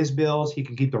pay his bills. He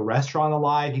can keep the restaurant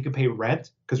alive. He can pay rent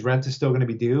because rent is still going to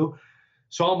be due.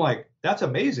 So I'm like, that's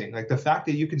amazing. Like the fact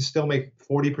that you can still make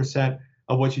 40%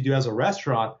 of what you do as a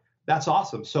restaurant, that's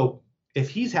awesome. So if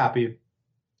he's happy,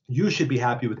 you should be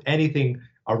happy with anything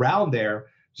around there,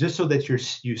 just so that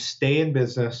you stay in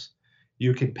business.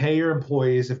 You can pay your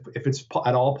employees if it's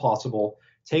at all possible.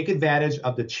 Take advantage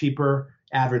of the cheaper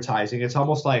advertising. It's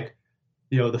almost like,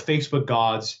 the Facebook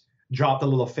gods dropped a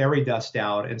little fairy dust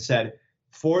down and said,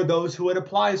 for those who it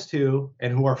applies to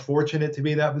and who are fortunate to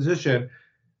be in that position,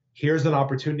 here's an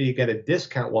opportunity to get a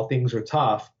discount while things are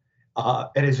tough.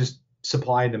 And it's just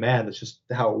supply and demand. That's just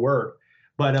how it works.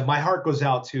 But my heart goes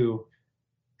out to,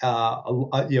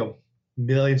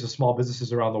 millions of small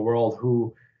businesses around the world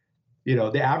who,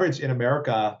 the average in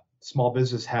America, small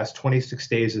business has 26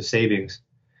 days of savings.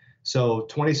 So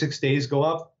 26 days go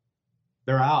up,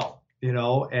 they're out,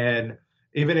 and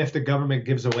even if the government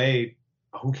gives away,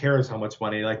 who cares how much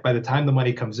money? Like by the time the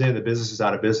money comes in, the business is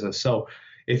out of business. So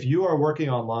if you are working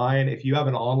online, if you have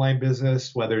an online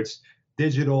business, whether it's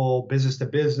digital, business to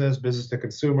business, business to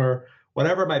consumer,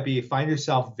 whatever it might be, find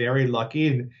yourself very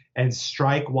lucky and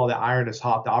strike while the iron is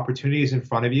hot. The opportunity is in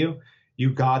front of you.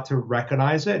 You've got to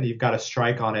recognize it and you've got to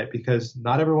strike on it because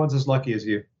not everyone's as lucky as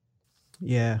you.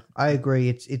 Yeah, I agree.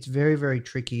 It's very, very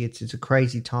tricky. It's a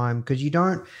crazy time because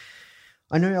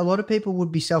I know a lot of people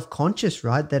would be self-conscious,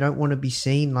 right? They don't want to be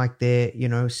seen like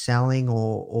they're, selling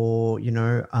or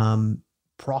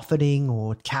profiting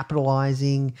or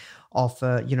capitalizing off,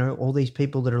 all these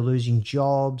people that are losing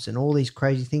jobs and all these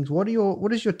crazy things. What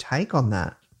is your take on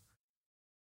that?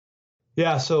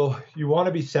 Yeah. So you want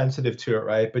to be sensitive to it,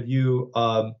 right? But you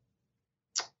want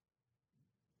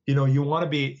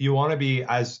to be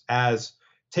as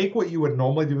take what you would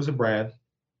normally do as a brand,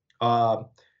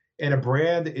 And a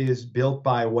brand is built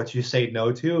by what you say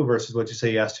no to versus what you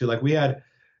say yes to. Like we had,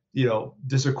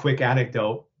 just a quick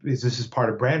anecdote, because this is part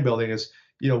of brand building, is,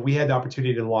 we had the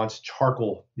opportunity to launch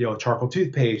charcoal, charcoal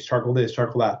toothpaste, charcoal this,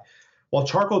 charcoal that. Well,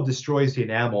 charcoal destroys the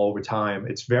enamel over time.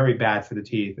 It's very bad for the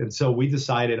teeth. And so we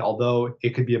decided, although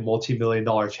it could be a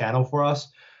multi-million-dollar channel for us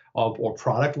or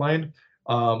product line,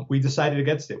 we decided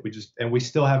against it. We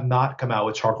still have not come out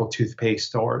with charcoal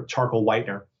toothpaste or charcoal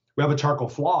whitener. We have a charcoal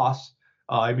floss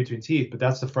in between teeth, but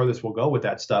that's the furthest we'll go with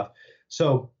that stuff.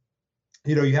 So,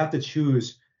 you have to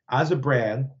choose as a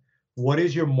brand, what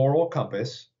is your moral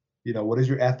compass? What is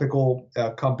your ethical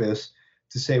compass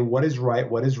to say what is right,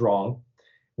 what is wrong?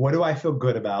 What do I feel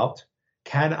good about?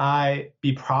 Can I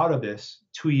be proud of this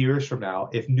 2 years from now?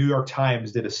 If New York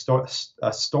Times did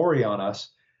a story on us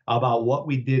about what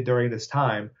we did during this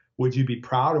time, would you be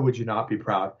proud or would you not be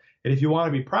proud? And if you want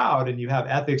to be proud and you have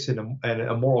ethics and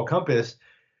a moral compass,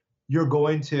 you're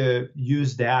going to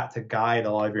use that to guide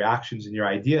a lot of your actions and your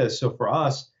ideas. So for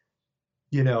us,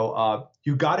 you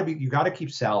got to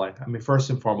keep selling. I mean, first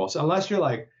and foremost, unless you're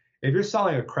like, if you're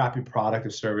selling a crappy product or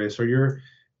service, or you're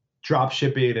drop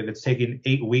shipping and it's taking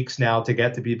 8 weeks now to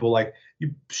get to people, like,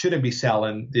 you shouldn't be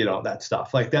selling, that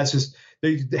stuff. Like, that's just,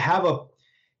 they have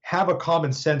a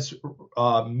common sense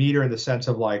meter in the sense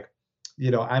of like,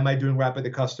 am I doing right by the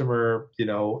customer?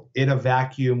 In a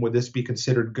vacuum, would this be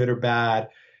considered good or bad?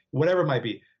 Whatever it might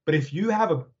be. But if you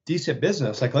have a decent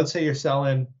business, like let's say you're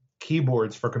selling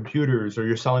keyboards for computers, or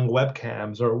you're selling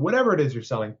webcams, or whatever it is you're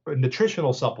selling,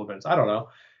 nutritional supplements, I don't know,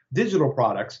 digital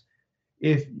products,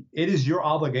 if it is your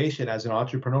obligation as an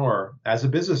entrepreneur, as a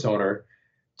business owner,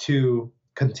 to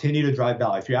continue to drive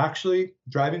value. If you're actually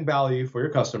driving value for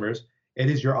your customers, it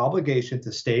is your obligation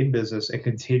to stay in business and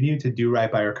continue to do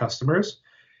right by your customers.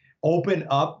 Open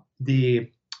up the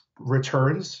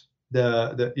returns.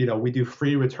 We do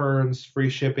free returns, free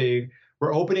shipping.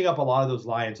 We're opening up a lot of those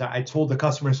lines. I told the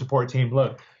customer support team,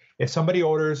 look, if somebody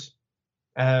orders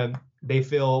and they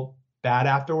feel bad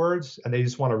afterwards and they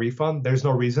just want a refund, there's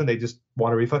no reason, they just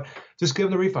want a refund, just give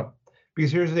them the refund.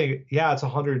 Because here's the thing, yeah, it's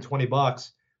 $120,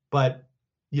 but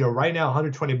right now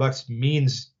 $120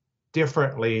 means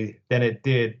differently than it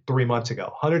did 3 months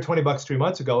ago. $120 3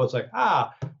 months ago, it's like,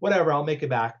 whatever, I'll make it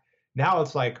back. Now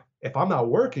it's like, if I'm not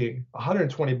working,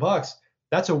 $120,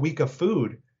 that's a week of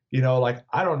food. Like,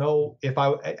 I don't know if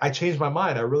I changed my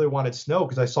mind. I really wanted snow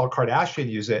because I saw Kardashian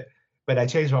use it, but I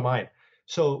changed my mind.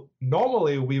 So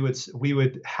normally we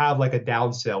would have like a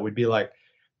down sale. We'd be like,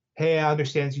 hey, I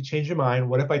understand you changed your mind.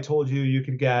 What if I told you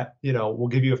could get, we'll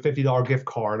give you a $50 gift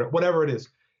card or whatever it is.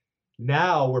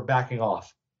 Now we're backing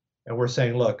off and we're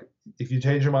saying, look, if you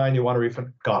change your mind, you want a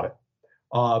refund, got it.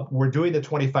 We're doing the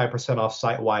 25% off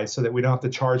site-wide so that we don't have to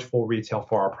charge full retail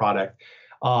for our product.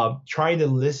 Trying to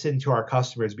listen to our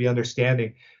customers, be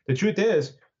understanding. The truth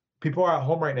is, people are at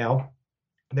home right now.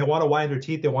 They want to whiten their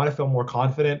teeth. They want to feel more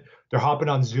confident. They're hopping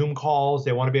on Zoom calls.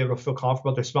 They want to be able to feel confident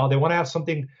about their smile. They want to have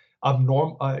something of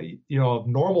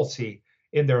normalcy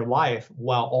in their life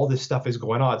while all this stuff is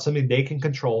going on. It's something they can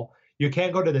control. You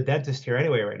can't go to the dentist here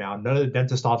anyway right now. None of the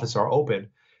dentist offices are open.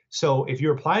 So if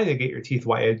you're planning to get your teeth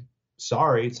whitened,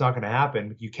 sorry, it's not going to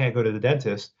happen. You can't go to the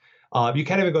dentist. You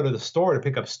can't even go to the store to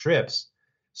pick up strips.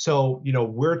 So,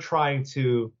 we're trying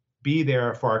to be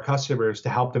there for our customers to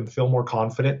help them feel more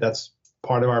confident. That's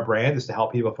part of our brand, is to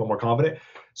help people feel more confident.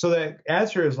 So the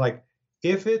answer is like,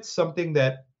 if it's something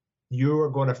that you are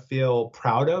going to feel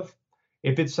proud of,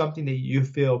 if it's something that you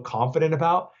feel confident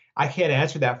about, I can't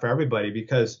answer that for everybody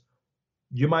because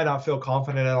you might not feel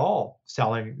confident at all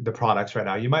selling the products right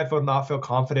now. You might not feel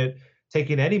confident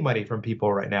taking any money from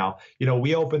people right now.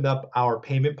 We opened up our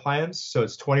payment plans, so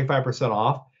it's 25%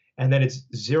 off, and then it's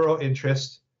 0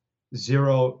 interest,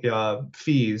 0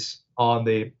 fees on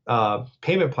the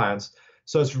payment plans.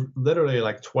 So it's literally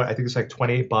like I think it's like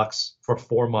 $28 for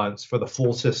 4 months for the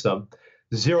full system,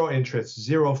 0 interest,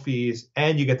 0 fees,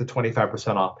 and you get the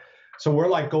 25% off. So we're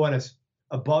like going as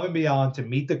above and beyond to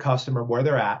meet the customer where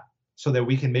they're at, so that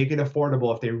we can make it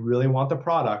affordable if they really want the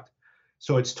product.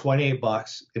 So it's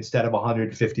 $28 instead of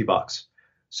 $150.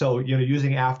 So,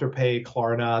 using Afterpay,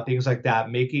 Klarna, things like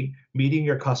that, meeting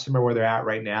your customer where they're at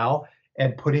right now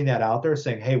and putting that out there,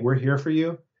 saying, hey, we're here for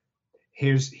you.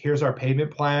 Here's our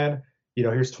payment plan.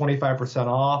 Here's 25%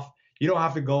 off. You don't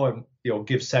have to go and,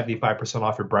 give 75%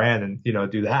 off your brand and,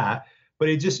 do that. But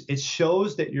it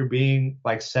shows that you're being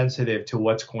like sensitive to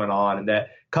what's going on, and that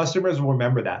customers will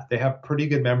remember that. They have pretty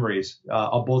good memories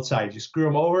on both sides. You screw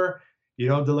them over, you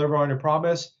don't deliver on your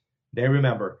promise, they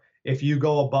remember. If you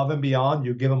go above and beyond,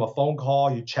 you give them a phone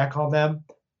call, you check on them,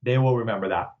 they will remember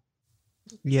that.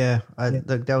 Yeah,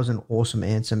 that was an awesome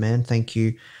answer, man. Thank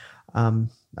you.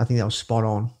 I think that was spot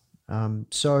on.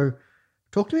 So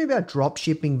talk to me about drop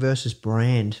shipping versus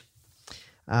brand.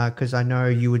 Because I know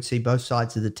you would see both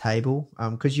sides of the table.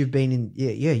 Because you've been in,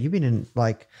 you've been in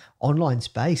like online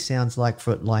space. Sounds like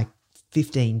for like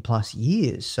 15 plus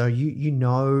years. So you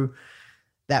know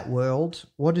that world.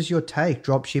 What is your take?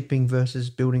 Drop shipping versus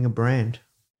building a brand.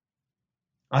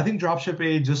 I think drop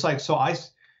shipping, just like, so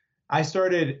I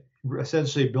started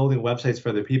essentially building websites for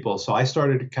other people. So I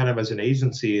started kind of as an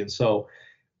agency, and so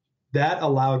that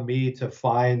allowed me to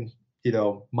find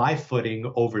my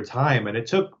footing over time. And it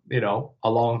took, a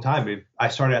long time. I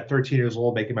started at 13 years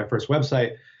old making my first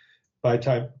website. By the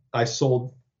time I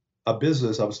sold a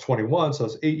business, I was 21. So it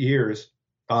was 8 years.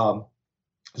 It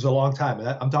was a long time. And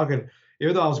I'm talking,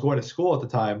 even though I was going to school at the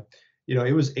time,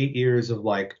 it was 8 years of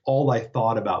like, all I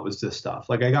thought about was this stuff.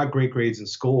 Like I got great grades in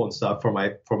school and stuff for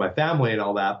my family and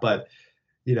all that. But,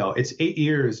 it's 8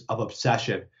 years of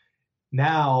obsession.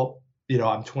 Now,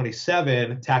 I'm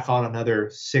 27, tack on another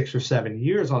 6 or 7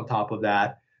 years on top of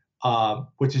that,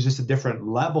 which is just a different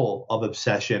level of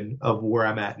obsession of where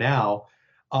I'm at now.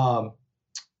 Drop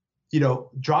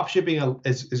shipping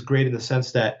is great in the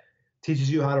sense that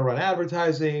teaches you how to run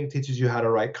advertising, teaches you how to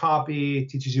write copy,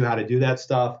 teaches you how to do that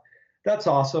stuff. That's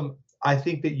awesome. I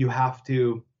think that you have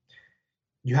to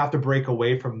break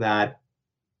away from that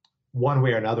one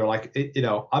way or another. Like,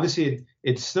 obviously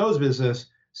in Snow's business,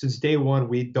 since day one,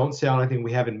 we don't sell anything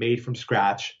we haven't made from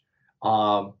scratch.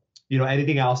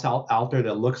 Anything else out there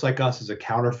that looks like us is a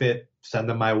counterfeit. Send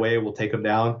them my way. We'll take them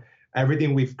down.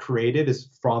 Everything we've created is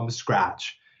from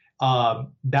scratch.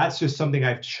 That's just something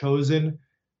I've chosen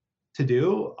to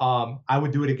do. I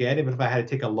would do it again, even if I had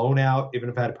to take a loan out, even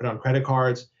if I had to put on credit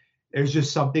cards. There's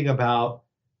just something about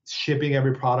shipping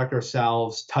every product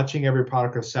ourselves, touching every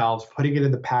product ourselves, putting it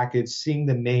in the package, seeing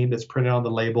the name that's printed on the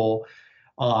label.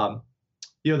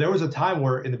 There was a time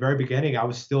where in the very beginning, I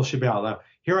was still shipping out loud.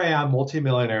 Here I am,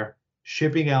 multimillionaire,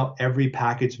 shipping out every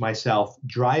package myself,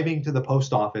 driving to the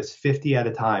post office 50 at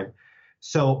a time.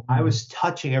 So I was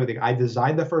touching everything. I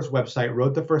designed the first website,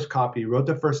 wrote the first copy, wrote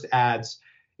the first ads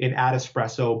in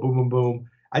Adespresso, boom, boom, boom.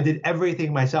 I did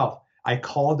everything myself. I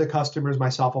called the customers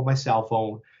myself on my cell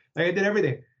phone. Like, I did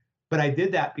everything. But I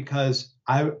did that because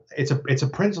it's a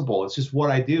principle. It's just what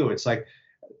I do. It's like,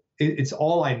 it's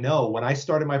all I know. When I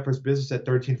started my first business at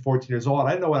 13, 14 years old,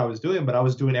 I didn't know what I was doing, but I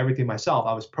was doing everything myself.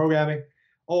 I was programming.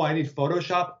 Oh, I need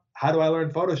Photoshop. How do I learn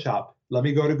Photoshop? Let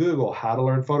me go to Google. How to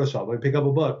learn Photoshop. Let me pick up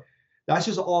a book. That's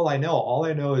just all I know. All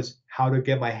I know is how to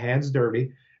get my hands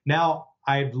dirty. Now,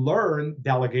 I've learned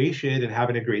delegation and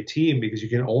having a great team because you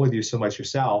can only do so much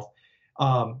yourself.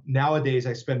 Nowadays,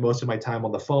 I spend most of my time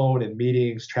on the phone and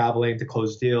meetings, traveling to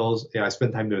close deals. I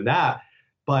spend time doing that.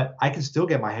 But I can still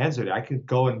get my hands dirty. I can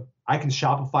go and I can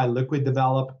Shopify liquid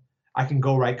develop. I can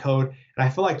go write code. And I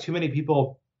feel like too many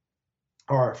people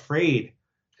are afraid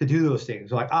to do those things.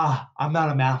 They're like, I'm not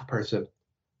a math person.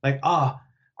 Like,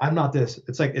 I'm not this.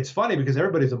 It's like, it's funny because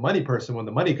everybody's a money person when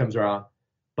the money comes around,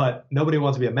 but nobody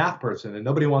wants to be a math person and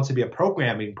nobody wants to be a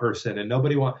programming person and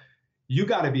you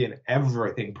got to be an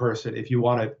everything person if you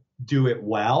want to do it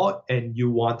well and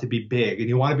you want to be big and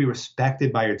you want to be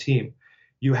respected by your team.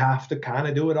 You have to kind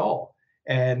of do it all.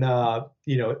 And,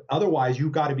 otherwise you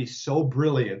got to be so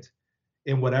brilliant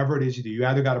in whatever it is you do. You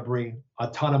either got to bring a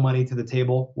ton of money to the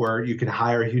table where you can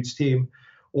hire a huge team,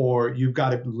 or you've got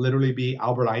to literally be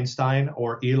Albert Einstein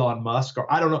or Elon Musk,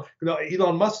 or I don't know.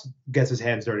 Elon Musk gets his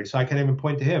hands dirty, so I can't even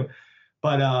point to him.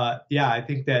 But I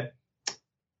think that,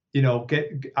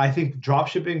 I think drop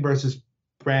shipping versus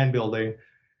brand building.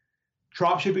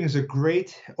 Drop shipping is a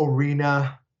great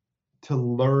arena to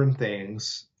learn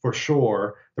things for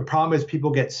sure. The problem is people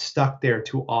get stuck there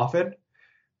too often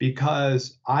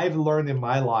because I've learned in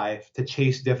my life to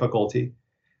chase difficulty.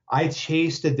 I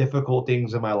chase the difficult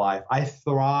things in my life. I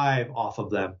thrive off of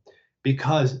them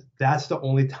because that's the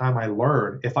only time I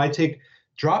learn. If I take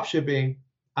drop shipping,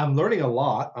 I'm learning a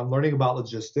lot. I'm learning about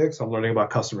logistics. I'm learning about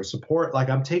customer support. Like,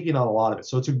 I'm taking on a lot of it.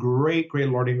 So it's a great, great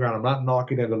learning ground. I'm not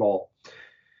knocking it at all.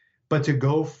 But to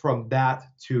go from that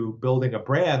to building a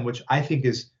brand, which I think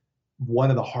is one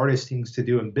of the hardest things to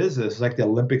do in business, like the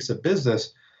Olympics of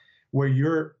business, where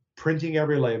you're printing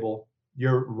every label,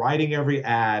 you're writing every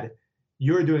ad,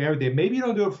 you're doing everything. Maybe you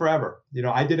don't do it forever.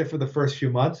 I did it for the first few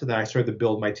months and then I started to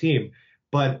build my team.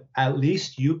 But at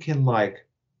least you can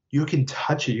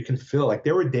touch it. You can feel it. Like,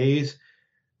 there were days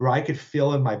where I could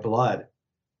feel in my blood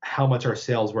how much our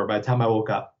sales were by the time I woke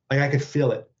up. Like, I could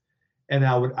feel it. And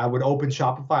I would open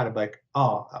Shopify and I'd be like,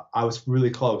 oh, I was really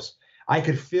close. I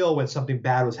could feel when something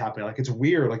bad was happening. Like, it's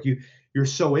weird. Like, you're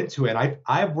so into it.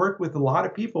 I've worked with a lot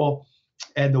of people,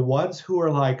 and the ones who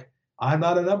are like, I'm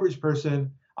not a numbers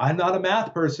person, I'm not a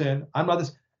math person. I'm not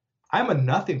this. I'm a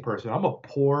nothing person. I'm a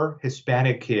poor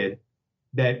Hispanic kid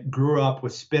that grew up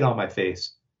with spit on my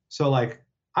face. So like,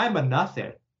 I'm a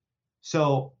nothing.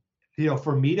 So,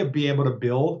 for me to be able to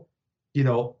build,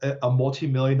 a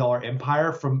multi-million-dollar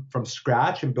empire from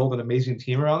scratch and build an amazing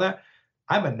team around that,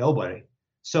 I'm a nobody.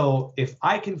 So if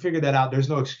I can figure that out, there's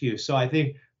no excuse. So I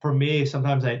think for me,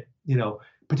 sometimes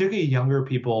particularly younger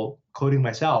people, including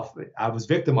myself, I was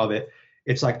victim of it.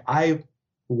 It's like, I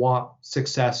want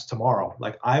success tomorrow.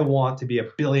 Like, I want to be a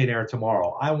billionaire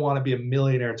tomorrow. I want to be a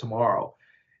millionaire tomorrow.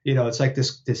 It's like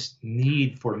this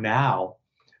need for now.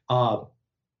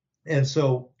 And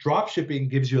so drop shipping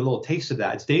gives you a little taste of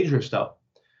that. It's dangerous stuff.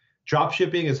 Drop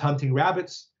shipping is hunting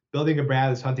rabbits. Building a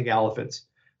brand is hunting elephants.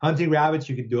 Hunting rabbits,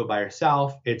 you can do it by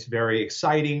yourself. It's very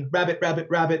exciting. Rabbit, rabbit,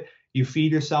 rabbit. You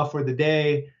feed yourself for the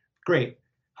day. Great.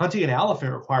 Hunting an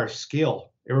elephant requires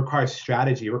skill. It requires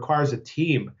strategy. It requires a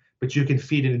team, but you can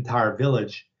feed an entire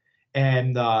village.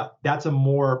 And that's a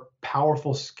more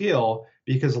powerful skill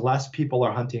because less people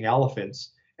are hunting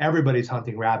elephants. Everybody's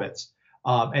hunting rabbits.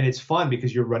 And it's fun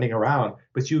because you're running around,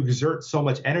 but you exert so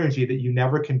much energy that you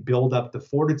never can build up the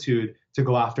fortitude to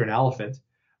go after an elephant.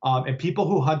 And people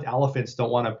who hunt elephants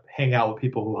don't want to hang out with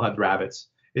people who hunt rabbits.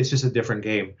 It's just a different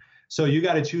game. So you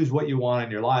got to choose what you want in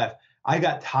your life. I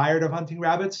got tired of hunting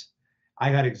rabbits.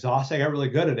 I got exhausted. I got really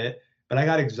good at it, but I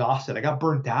got exhausted. I got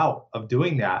burnt out of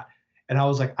doing that. And I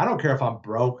was like, I don't care if I'm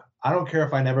broke. I don't care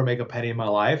if I never make a penny in my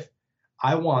life.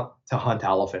 I want to hunt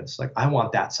elephants. Like, I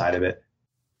want that side of it.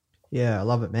 Yeah, I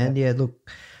love it, man. Yeah, look,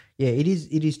 yeah, it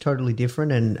is totally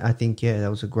different, and I think that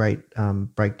was a great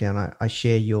breakdown. I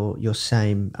share your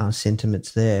same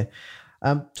sentiments there.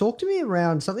 Talk to me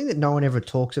around something that no one ever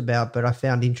talks about, but I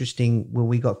found interesting when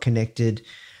we got connected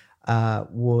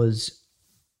was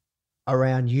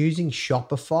around using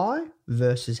Shopify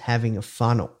versus having a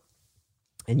funnel.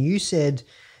 And you said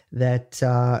that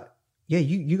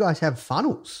you guys have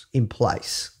funnels in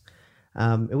place.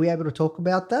 Are we able to talk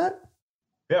about that?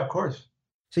 Yeah, of course.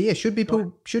 So yeah, should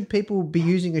people be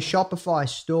using a Shopify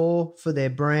store for their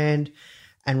brand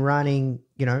and running,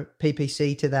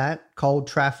 PPC to that, cold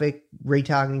traffic,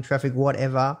 retargeting traffic,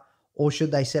 whatever, or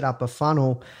should they set up a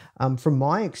funnel? From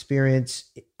my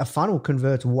experience, a funnel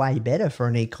converts way better for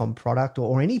an e-com product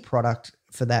or any product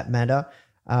for that matter,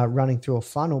 running through a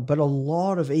funnel. But a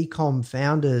lot of e-com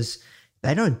founders,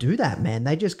 they don't do that, man.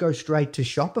 They just go straight to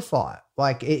Shopify.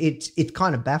 Like it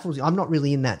kind of baffles me. I'm not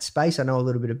really in that space. I know a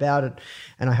little bit about it,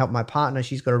 and I help my partner.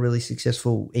 She's got a really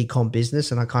successful e-com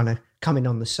business, and I kind of come in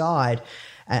on the side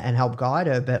and help guide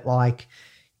her. But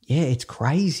it's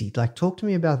crazy. Like, talk to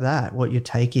me about that. What your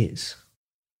take is?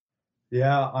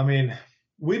 Yeah, I mean,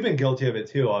 we've been guilty of it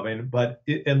too. But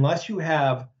unless you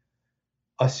have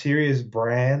a serious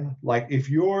brand, like here's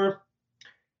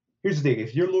the thing: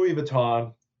 if you're Louis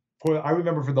Vuitton. I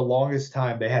remember for the longest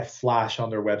time, they had Flash on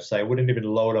their website. It wouldn't even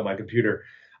load on my computer.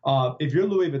 If you're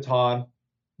Louis Vuitton,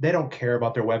 they don't care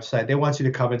about their website. They want you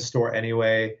to come in store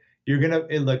anyway.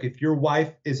 Look, if your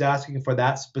wife is asking for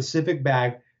that specific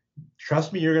bag,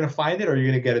 trust me, you're going to find it or you're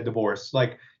going to get a divorce.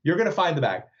 Like, you're going to find the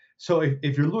bag. So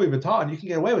if you're Louis Vuitton, you can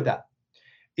get away with that.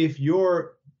 If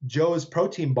you're Joe's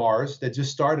Protein Bars that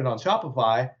just started on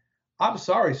Shopify, I'm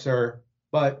sorry, sir,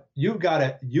 but you've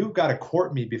got to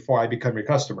court me before I become your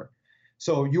customer.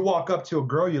 So you walk up to a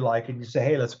girl you like and you say,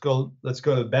 hey, let's go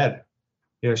to bed.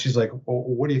 She's like, well,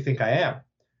 what do you think I am?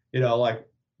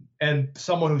 And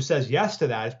someone who says yes to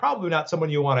that is probably not someone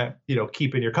you want to,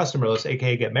 keep in your customer list,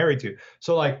 aka get married to.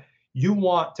 So you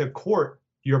want to court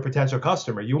your potential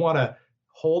customer. You want to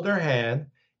hold their hand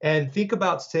and think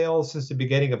about sales since the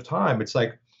beginning of time. It's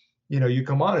like, you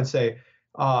come on and say,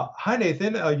 hi,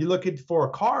 Nathan, you looking for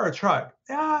a car or a truck?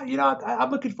 Yeah,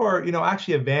 I'm looking for,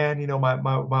 actually a van.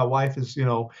 My wife is,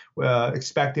 we're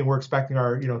expecting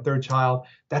our, third child.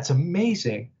 That's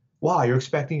amazing. Wow, you're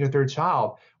expecting your third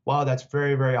child. Wow, that's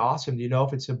very, very awesome. Do you know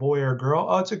if it's a boy or a girl?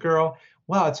 Oh, it's a girl.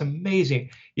 Wow, it's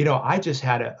amazing. I just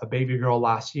had a baby girl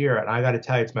last year, and I got to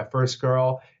tell you, it's my first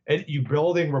girl. And you're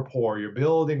building rapport.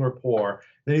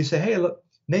 Then you say, hey, look,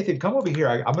 Nathan, come over here.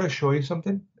 I'm going to show you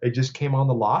something. It just came on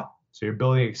the lot. So you're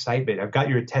building excitement. I've got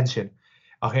your attention.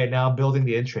 Okay, now I'm building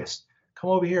the interest.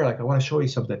 Come over here. I want to show you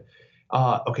something.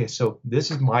 Okay, so this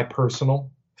is my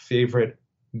personal favorite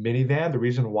minivan. The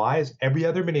reason why is every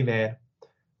other minivan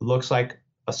looks like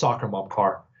a soccer mom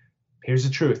car. Here's the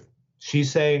truth.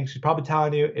 She's probably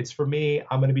telling you, it's for me.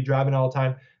 I'm going to be driving all the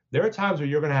time. There are times where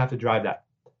you're going to have to drive that.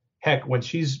 Heck, when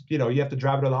she's, you have to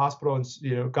drive her to the hospital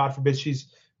and, God forbid she's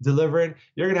delivering,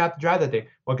 you're going to have to drive that thing.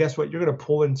 Well, guess what? You're going to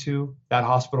pull into that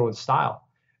hospital in style.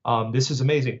 This is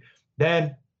amazing.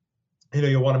 Then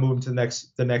you want to move into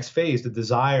the next phase, the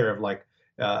desire of like,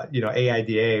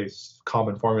 AIDA is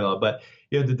common formula, but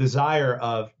the desire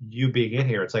of you being in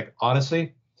here. It's like,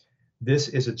 honestly, this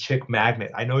is a chick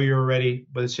magnet. I know you're already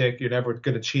with a chick. You're never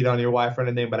going to cheat on your wife or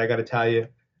anything, but I got to tell you,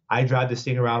 I drive this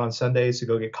thing around on Sundays to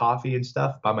go get coffee and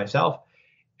stuff by myself.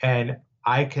 And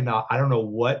I don't know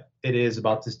what it is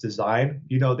about this design.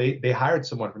 They hired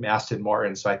someone from Aston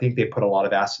Martin. So I think they put a lot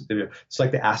of it's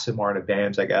like the Aston Martin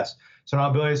Vans, I guess. So now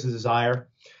ability is a desire.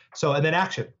 So, and then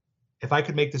action. If I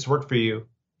could make this work for you,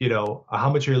 how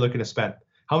much are you looking to spend?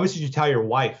 How much did you tell your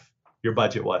wife your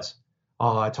budget was?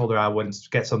 Oh, I told her I wouldn't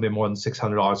get something more than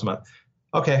 $600 a month.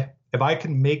 Okay. If I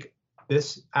can make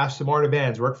this Aston Martin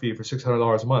Vans work for you for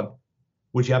 $600 a month,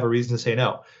 would you have a reason to say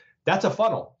no? That's a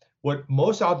funnel. What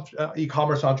most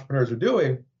e-commerce entrepreneurs are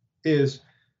doing is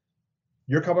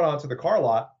you're coming onto the car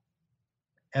lot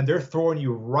and they're throwing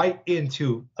you right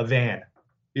into a van.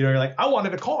 You're like, I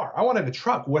wanted a car. I wanted a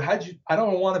truck. I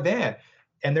don't want a van.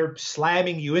 And they're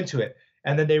slamming you into it.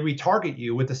 And then they retarget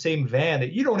you with the same van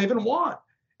that you don't even want.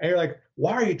 And you're like,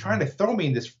 why are you trying to throw me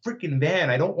in this freaking van?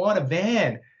 I don't want a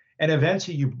van. And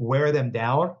eventually you wear them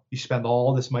down. You spend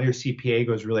all this money. Your CPA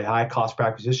goes really high, cost per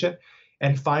acquisition.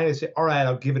 And finally say, all right,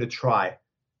 I'll give it a try.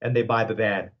 And they buy the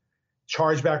van.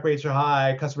 Chargeback rates are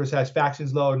high. Customer satisfaction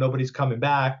is low. Nobody's coming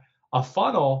back. A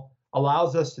funnel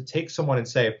allows us to take someone and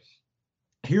say,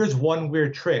 here's one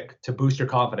weird trick to boost your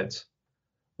confidence.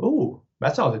 Ooh,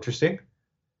 that sounds interesting.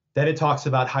 Then it talks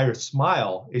about how your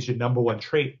smile is your number one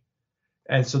trait.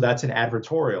 And so that's an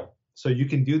advertorial. So you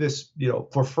can do this,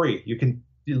 for free.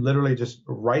 You literally just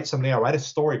write something out, write a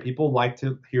story. People like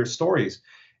to hear stories.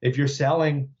 If you're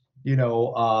selling,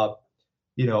 a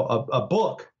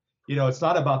book, it's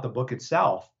not about the book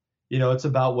itself. It's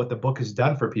about what the book has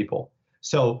done for people.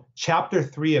 So chapter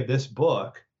 3 of this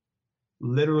book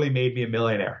literally made me a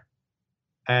millionaire.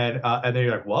 And then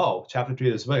you're like, whoa, chapter 3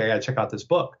 of this book, I got to check out this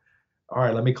book. All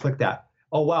right, let me click that.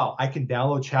 Oh, wow, I can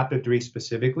download chapter 3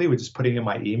 specifically with just putting in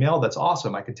my email. That's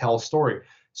awesome. I can tell a story.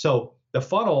 So the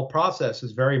funnel process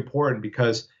is very important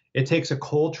because it takes a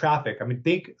cold traffic. I mean,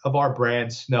 think of our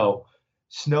brand, Snow.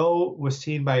 Snow was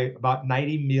seen by about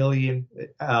 90 million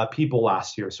people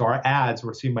last year. So our ads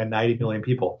were seen by 90 million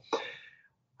people.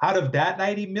 Out of that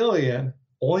 90 million,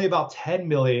 only about 10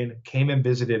 million came and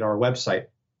visited our website.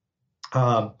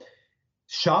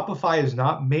 Shopify is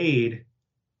not made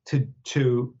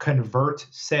to convert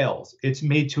sales. It's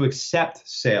made to accept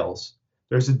sales.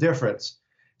 There's a difference.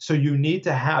 So you need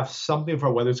to have something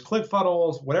for whether it's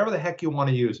ClickFunnels, whatever the heck you want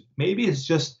to use. Maybe it's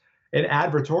just an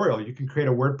advertorial. You can create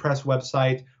a WordPress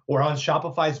website or on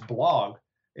Shopify's blog.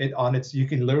 You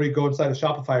can literally go inside of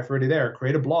Shopify if you're already there,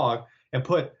 create a blog and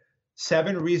put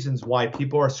 7 reasons why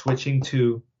people are switching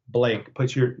to blank.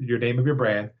 Put your name of your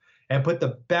brand and put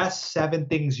the best 7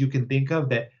 things you can think of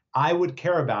that I would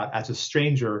care about as a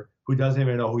stranger who doesn't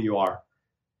even know who you are,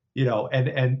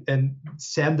 and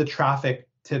send the traffic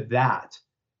to that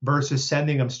versus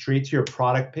sending them straight to your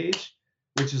product page,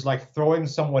 which is like throwing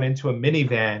someone into a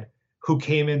minivan who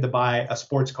came in to buy a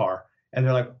sports car. And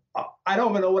they're like, oh, I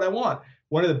don't even know what I want.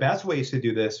 One of the best ways to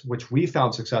do this, which we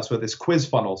found success with, is quiz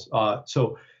funnels.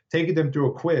 So taking them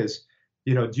through a quiz,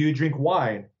 do you drink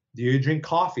wine? Do you drink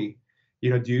coffee?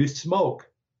 Do you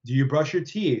smoke? Do you brush your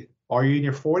teeth? Are you in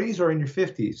your 40s or in your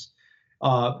 50s?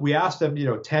 We ask them,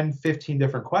 10, 15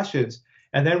 different questions.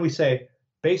 And then we say,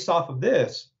 based off of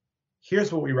this,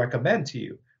 here's what we recommend to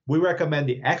you. We recommend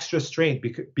the extra strength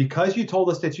because you told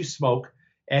us that you smoke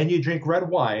and you drink red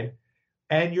wine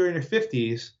and you're in your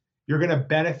 50s, you're going to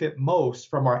benefit most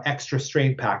from our extra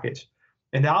strength package.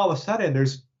 And now all of a sudden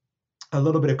there's a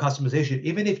little bit of customization.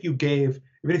 Even if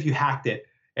you hacked it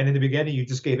and in the beginning you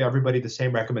just gave everybody the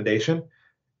same recommendation,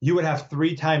 you would have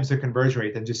 3 times the conversion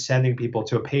rate than just sending people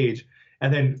to a page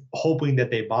and then hoping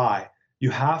that they buy. You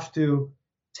have to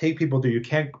take people through. You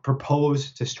can't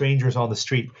propose to strangers on the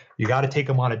street. You got to take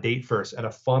them on a date first.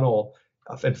 And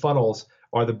funnels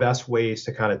are the best ways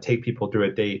to kind of take people through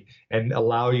a date and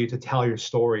allow you to tell your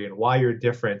story and why you're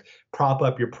different, prop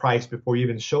up your price before you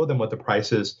even show them what the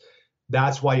price is.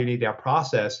 That's why you need that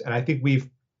process. And I think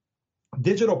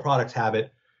digital products have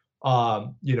it,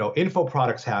 info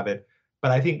products have it.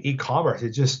 But I think e-commerce,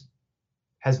 it just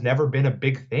has never been a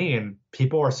big thing. And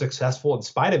people are successful in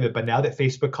spite of it. But now that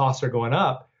Facebook costs are going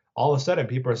up, all of a sudden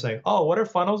people are saying, oh, what are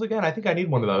funnels again? I think I need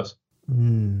one of those.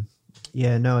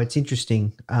 Yeah, no, it's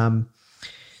interesting.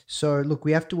 So look,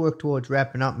 we have to work towards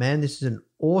wrapping up, man. This is an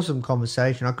awesome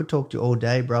conversation. I could talk to you all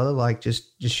day, brother, like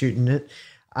just shooting it.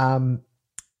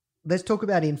 Let's talk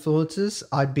about influencers.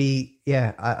 I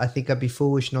think I'd be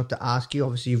foolish not to ask you.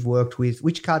 Obviously, you've worked with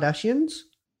which Kardashians?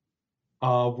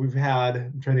 We've had,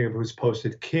 I'm trying to think of who's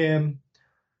posted, Kim,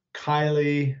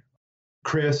 Kylie,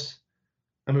 Chris.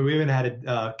 I mean, we even had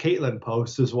Caitlin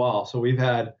post as well. So we've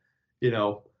had,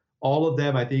 all of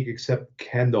them, I think, except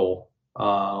Kendall,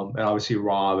 and obviously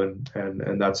Rob,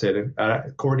 and that's it.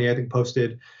 And Courtney, I think,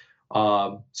 posted.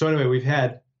 So anyway, we've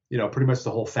had, pretty much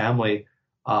the whole family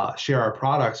share our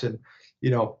products. And,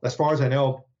 as far as I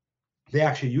know, they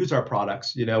actually use our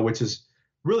products, which is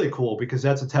really cool because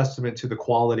that's a testament to the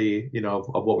quality,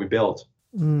 of what we built.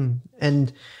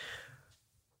 And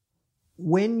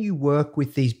when you work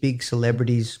with these big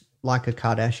celebrities like a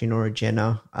Kardashian or a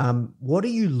Jenner, what are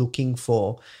you looking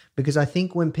for? Because I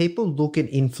think when people look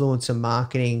at influencer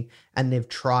marketing and they've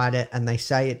tried it and they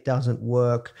say it doesn't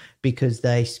work because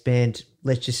they spent,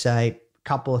 let's just say, a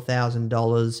couple of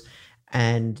 $1,000s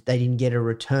and they didn't get a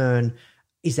return,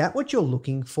 is that what you're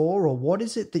looking for? Or what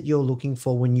is it that you're looking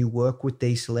for when you work with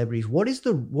these celebrities? What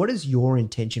is your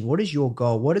intention? What is your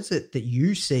goal? What is it that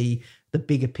you see the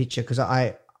bigger picture? Because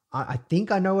I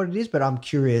think I know what it is, but I'm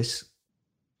curious.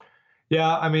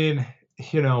 Yeah, I mean,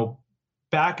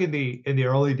 back in the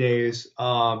early days,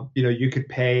 you could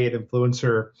pay an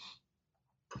influencer.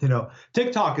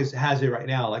 TikTok has it right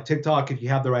now. Like TikTok, if you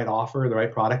have the right offer, the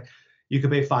right product, you could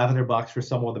pay $500 for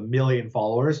someone with 1 million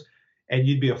followers, and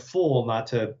you'd be a fool not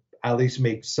to at least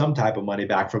make some type of money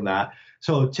back from that.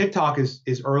 So TikTok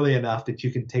is early enough that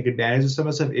you can take advantage of some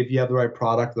of the stuff if you have the right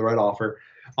product, the right offer.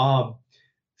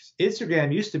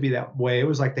 Instagram used to be that way. It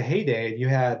was like the heyday, and you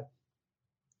had,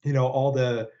 all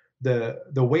the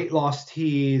weight loss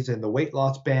teas and the weight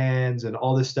loss bands and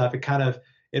all this stuff.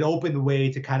 It opened the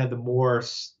way to kind of the more,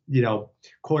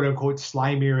 quote unquote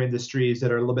slimier industries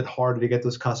that are a little bit harder to get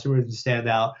those customers to stand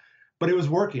out. But it was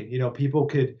working. People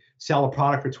could sell a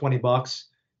product for $20,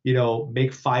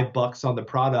 make $5 on the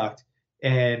product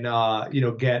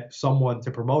and, get someone to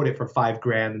promote it for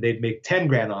 $5,000 and they'd make 10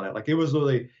 grand on it. Like it was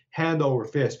literally hand over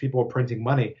fist. People were printing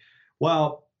money.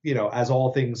 Well, as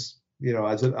all things,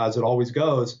 as it always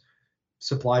goes,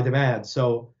 supply demand.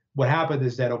 So what happened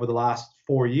is that over the last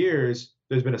 4 years,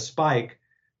 there's been a spike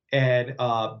and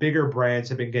bigger brands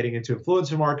have been getting into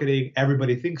influencer marketing.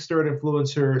 Everybody thinks they're an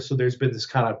influencer. So there's been this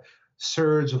kind of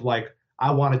surge of like,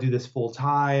 I want to do this full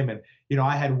time. And,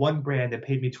 I had one brand that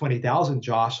paid me $20,000,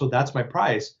 Josh. So that's my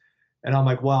price. And I'm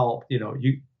like, well,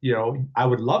 I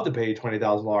would love to pay you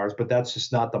 $20,000, but that's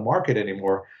just not the market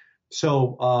anymore.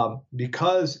 So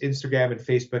because Instagram and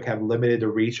Facebook have limited the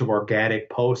reach of organic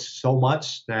posts so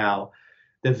much now,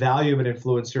 the value of an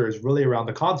influencer is really around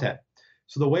the content.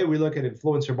 So the way we look at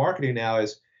influencer marketing now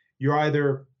is you're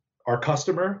either our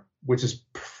customer, which is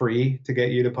free to get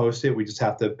you to post it. We just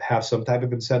have to have some type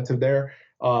of incentive there,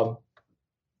 and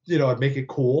make it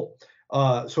cool.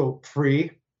 So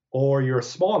free, or you're a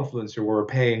small influencer where we're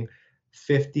paying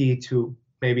 $50 to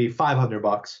maybe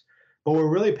 $500. But we're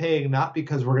really paying not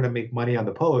because we're going to make money on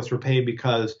the post. We're paying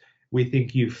because we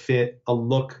think you fit a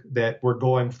look that we're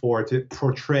going for to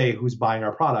portray who's buying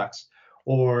our products.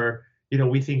 Or,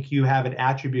 we think you have an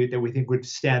attribute that we think would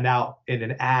stand out in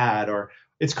an ad, or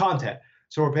it's content.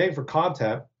 So we're paying for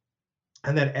content.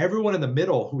 And then everyone in the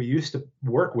middle who we used to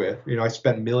work with, I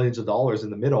spent millions of dollars in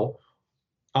the middle,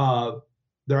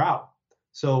 they're out.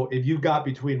 So if you've got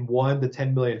between 1 to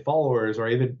 10 million followers, or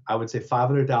even I would say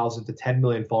 500,000 to 10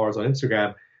 million followers on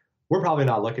Instagram, we're probably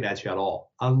not looking at you at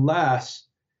all, unless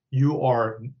you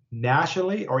are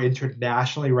nationally or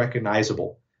internationally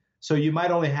recognizable. So you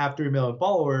might only have 3 million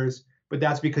followers, but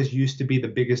that's because you used to be the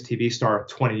biggest TV star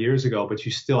 20 years ago, but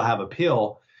you still have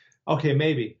appeal. Okay,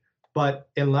 maybe. But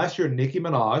unless you're Nicki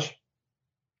Minaj,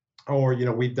 or,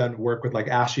 we've done work with like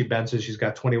Ashley Benson, she's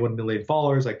got 21 million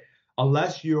followers. Like,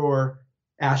 unless you're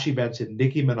Ashley Benson,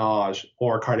 Nicki Minaj,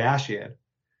 or Kardashian,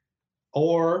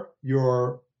 or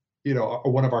you're,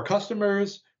 one of our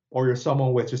customers, or you're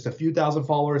someone with just a few thousand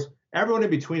followers, everyone in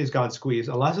between has gotten squeezed,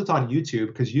 unless it's on YouTube,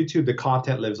 because YouTube, the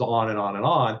content lives on and on and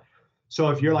on. So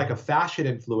if you're like a fashion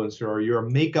influencer or you're a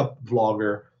makeup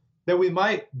vlogger, then we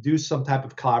might do some type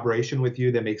of collaboration with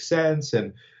you that makes sense.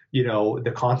 And,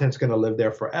 the content's going to live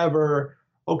there forever.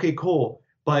 Okay, cool.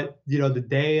 But,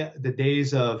 the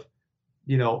days of,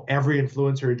 every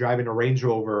influencer driving a Range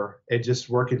Rover and just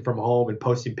working from home and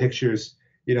posting pictures,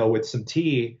 with some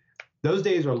tea, those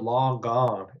days are long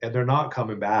gone and they're not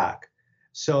coming back.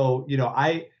 So,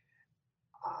 I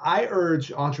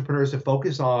urge entrepreneurs to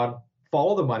focus on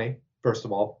follow the money. First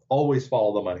of all, always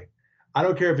follow the money. I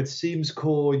don't care if it seems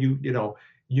cool. You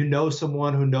know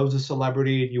someone who knows a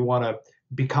celebrity and you want to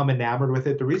become enamored with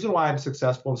it. The reason why I'm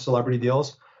successful in celebrity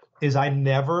deals is I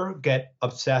never get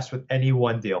obsessed with any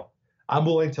one deal. I'm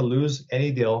willing to lose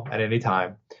any deal at any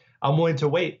time. I'm willing to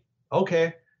wait.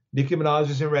 Okay, Nicki Minaj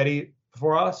isn't ready.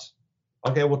 for us?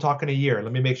 Okay, we'll talk in a year.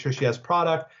 Let me make sure she has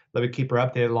product. Let me keep her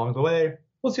updated along the way.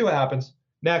 We'll see what happens.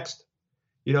 Next.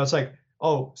 It's like,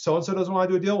 oh, so-and-so doesn't want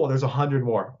to do a deal. Well, there's 100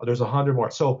 more. There's 100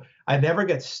 more. So I never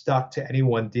get stuck to any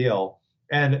one deal.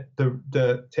 And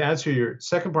to answer your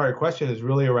second part of your question is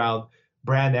really around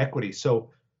brand equity.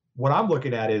 So what I'm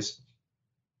looking at is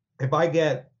if I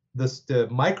get the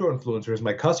micro influencers,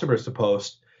 my customers to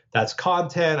post, that's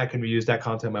content. I can reuse that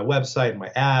content on my website and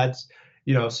my ads.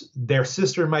 Their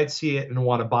sister might see it and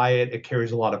want to buy it. It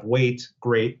carries a lot of weight.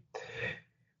 Great.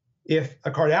 If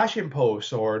a Kardashian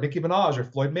posts or Nicki Minaj or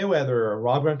Floyd Mayweather or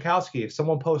Rob Gronkowski, if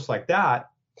someone posts like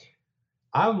that,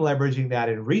 I'm leveraging that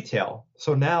in retail.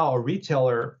 So now a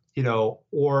retailer,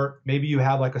 or maybe you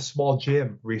have like a small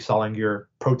gym reselling your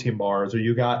protein bars, or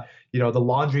you got, the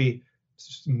laundry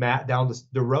mat down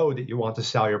the road that you want to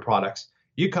sell your products.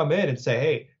 You come in and say,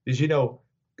 hey, did you know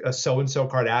a so-and-so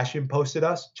Kardashian posted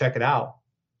us? Check it out.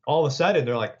 All of a sudden,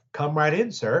 they're like, come right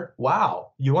in, sir.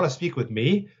 Wow. You want to speak with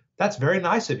me? That's very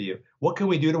nice of you. What can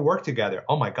we do to work together?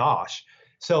 Oh, my gosh.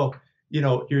 So, you're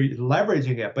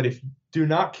leveraging it. But do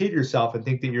not kid yourself and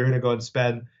think that you're going to go and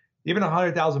spend even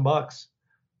 $100,000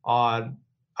 on,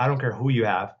 I don't care who you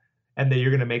have, and that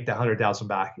you're going to make the 100,000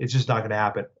 back. It's just not going to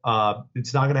happen.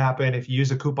 It's not going to happen. If you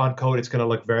use a coupon code, it's going to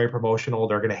look very promotional.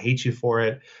 They're going to hate you for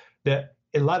it.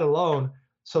 And let alone,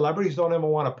 celebrities don't even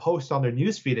want to post on their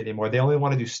newsfeed anymore. They only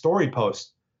want to do story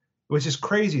posts, which is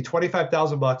crazy.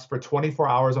 $25,000 for 24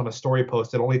 hours on a story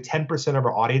post that only 10% of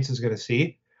our audience is going to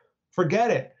see.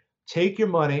 Forget it. Take your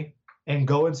money and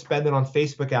go and spend it on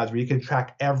Facebook ads where you can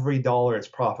track every dollar it's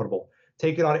profitable.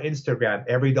 Take it on Instagram.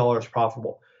 Every dollar is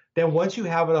profitable. Then once you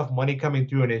have enough money coming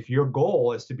through, and if your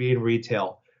goal is to be in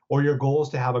retail, or your goal is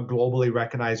to have a globally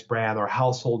recognized brand or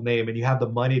household name, and you have the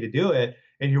money to do it,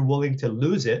 and you're willing to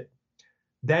lose it,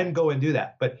 then go and do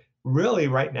that. But really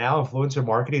right now, influencer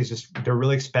marketing is they're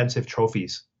really expensive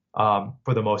trophies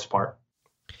for the most part.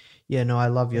 Yeah, no, I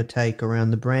love your take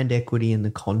around the brand equity and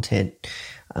the content.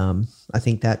 I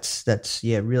think that's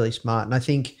really smart. And I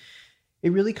think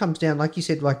it really comes down, like you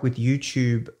said, like with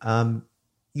YouTube,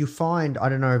 you find, I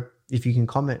don't know if you can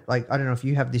comment, like, I don't know if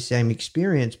you have the same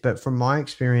experience, but from my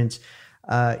experience,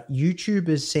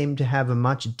 YouTubers seem to have a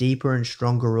much deeper and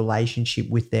stronger relationship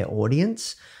with their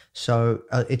audience. So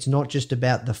it's not just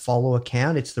about the follower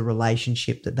count, it's the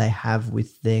relationship that they have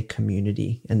with their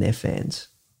community and their fans.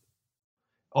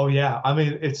 Oh, yeah. I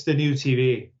mean, it's the new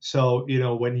TV. So,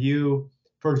 when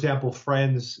for example,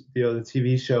 Friends, the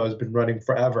TV show has been running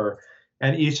forever,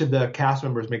 and each of the cast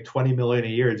members make $20 million a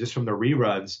year just from the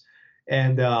reruns.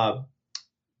 And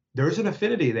there's an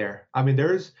affinity there. I mean,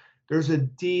 there's a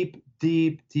deep,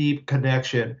 deep, deep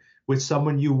connection with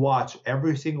someone you watch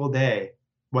every single day,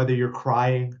 whether you're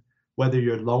crying, whether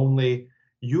you're lonely.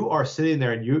 You are sitting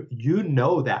there and you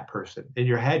know that person. In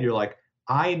your head, you're like,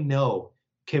 I know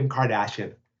Kim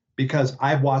Kardashian because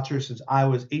I've watched her since I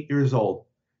was 8 years old.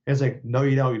 And it's like, no,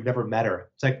 you don't. You've never met her.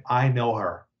 It's like, I know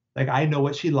her. Like, I know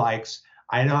what she likes.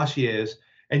 I know how she is.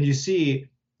 And you see,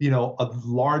 a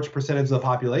large percentage of the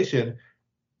population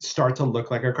start to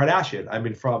look like a Kardashian. I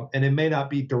mean, and it may not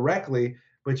be directly,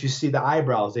 but you see the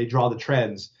eyebrows, they draw the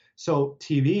trends. So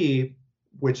TV,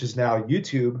 which is now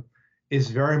YouTube, is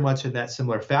very much in that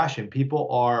similar fashion. People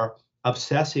are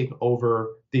obsessing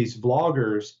over these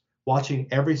vloggers, watching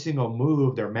every single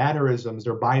move, their mannerisms,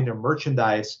 they're buying their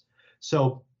merchandise.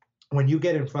 So when you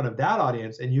get in front of that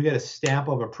audience and you get a stamp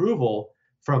of approval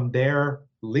from their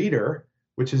leader,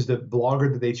 which is the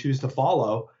blogger that they choose to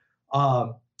follow,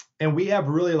 and we have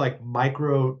really like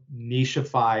micro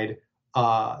nicheified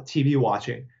TV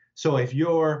watching. So if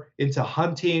you're into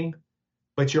hunting,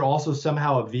 but you're also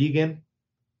somehow a vegan,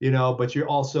 but you're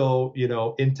also,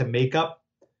 into makeup,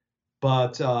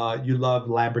 but you love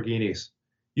Lamborghinis,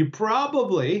 you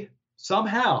probably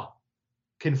somehow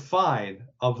can find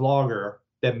a vlogger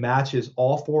that matches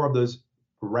all four of those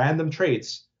random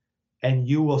traits. And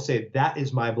you will say, that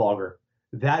is my vlogger.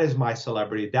 That is my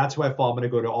celebrity. That's who I follow. I'm going to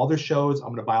go to all their shows. I'm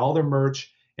going to buy all their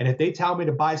merch. And if they tell me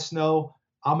to buy Snow,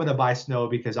 I'm going to buy Snow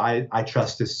because I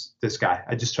trust this guy.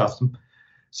 I just trust him.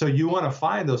 So you want to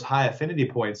find those high affinity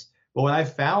points. But what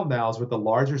I've found now is with the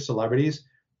larger celebrities,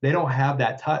 they don't have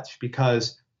that touch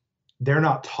because they're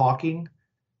not talking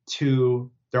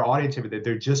to their audience.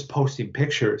 They're just posting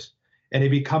pictures and it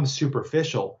becomes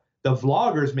superficial. The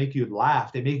vloggers make you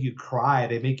laugh. They make you cry.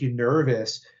 They make you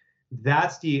nervous.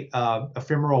 That's the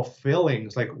ephemeral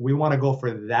feelings. Like we want to go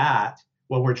for that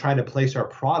when we're trying to place our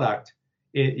product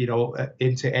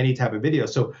into any type of video.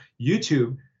 So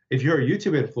YouTube, if you're a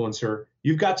YouTube influencer,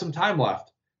 you've got some time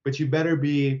left, but you better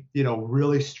be,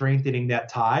 really strengthening that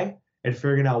tie and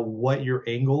figuring out what your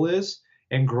angle is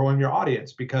and growing your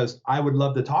audience, because I would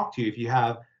love to talk to you. If you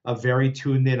have a very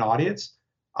tuned in audience,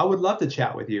 I would love to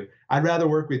chat with you. I'd rather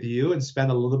work with you and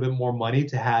spend a little bit more money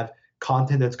to have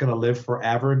content that's going to live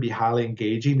forever and be highly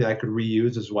engaging that I could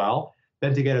reuse as well,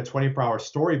 than to get a 24-hour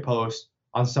story post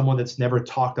on someone that's never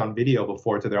talked on video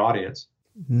before to their audience.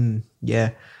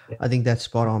 Yeah, I think that's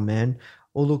spot on, man.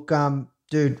 Well, look,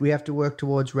 dude, we have to work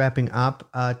towards wrapping up.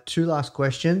 2 last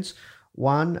questions.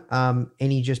 One,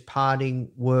 any just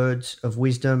parting words of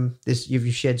wisdom?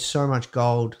 You've shared so much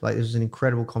gold. Like, this was an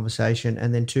incredible conversation.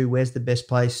 And then 2, where's the best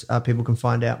place people can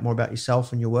find out more about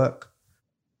yourself and your work?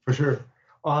 For sure.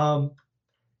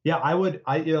 Yeah,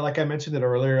 like I mentioned it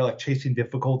earlier, like chasing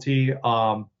difficulty,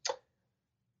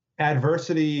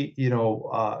 adversity,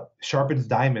 sharpens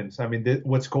diamonds. I mean,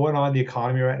 what's going on in the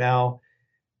economy right now,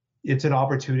 it's an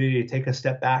opportunity to take a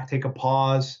step back, take a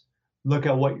pause, look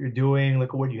at what you're doing, look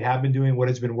at what you have been doing, what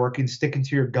has been working, sticking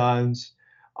to your guns.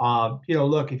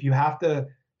 Look, if you have to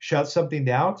shut something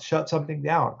down, shut something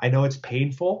down. I know it's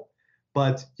painful,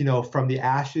 but from the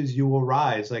ashes you will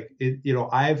rise. Like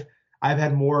I've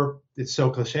had more, it's so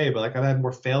cliche, but like I've had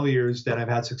more failures than I've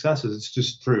had successes. It's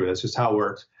just true. That's just how it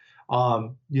works.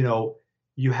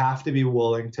 You have to be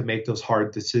willing to make those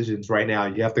hard decisions right now.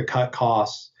 You have to cut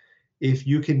costs. If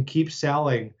you can keep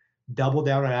selling, double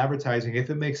down on advertising if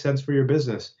it makes sense for your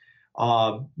business.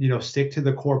 Stick to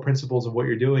the core principles of what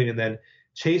you're doing, and then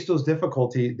chase those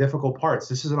difficult parts.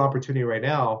 This is an opportunity right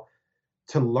now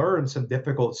to learn some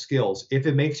difficult skills. If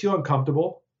it makes you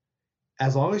uncomfortable,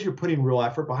 as long as you're putting real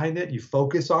effort behind it, you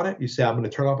focus on it. You say, I'm going to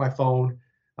turn off my phone.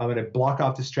 I'm going to block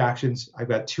off distractions. I've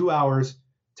got 2 hours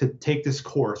to take this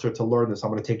course or to learn this. I'm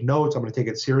going to take notes. I'm going to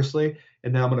take it seriously,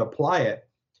 and then I'm going to apply it.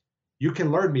 You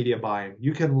can learn media buying.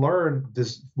 You can learn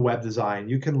this web design.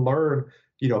 You can learn,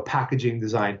 packaging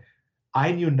design.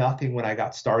 I knew nothing when I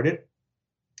got started.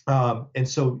 And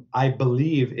so I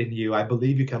believe in you. I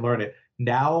believe you can learn it.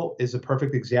 Now is a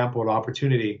perfect example, an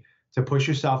opportunity to push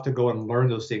yourself to go and learn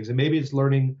those things. And maybe it's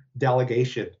learning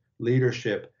delegation,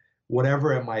 leadership,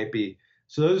 whatever it might be.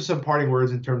 So those are some parting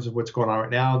words in terms of what's going on right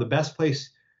now. The best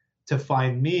place to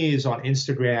find me is on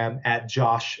Instagram at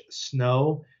Josh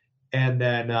Snow. And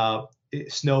then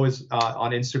Snow is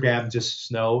on Instagram, just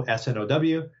Snow,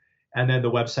 SNOW. And then the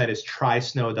website is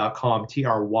trysnow.com,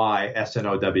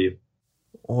 TRYSNOW.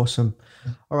 Awesome.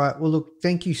 All right. Well, look,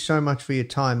 thank you so much for your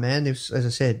time, man. As I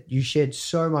said, you shared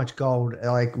so much gold,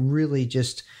 like really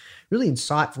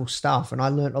insightful stuff. And I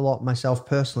learned a lot myself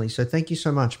personally. So thank you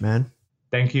so much, man.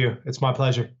 Thank you. It's my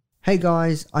pleasure. Hey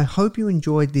guys, I hope you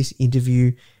enjoyed this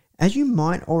interview. As you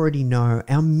might already know,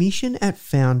 our mission at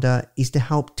Foundr is to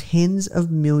help tens of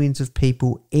millions of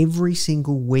people every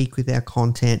single week with our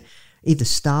content, either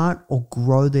start or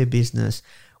grow their business,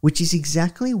 which is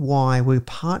exactly why we're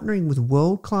partnering with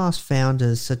world-class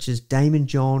founders such as Damon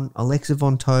John, Alexa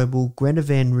Von Tobel, Greta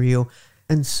Van Riel,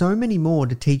 and so many more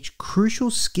to teach crucial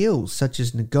skills such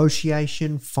as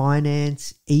negotiation,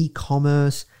 finance,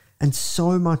 e-commerce, and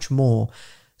so much more.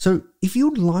 So if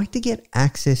you'd like to get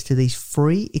access to these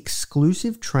free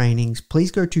exclusive trainings,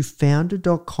 please go to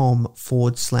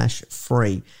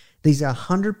foundr.com/free. These are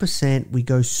 100%. We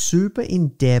go super in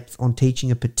depth on teaching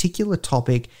a particular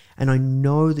topic, and I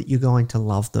know that you're going to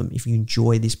love them if you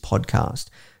enjoy this podcast.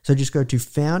 So just go to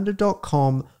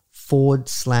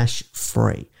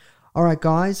foundr.com/free. All right,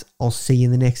 guys, I'll see you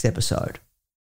in the next episode.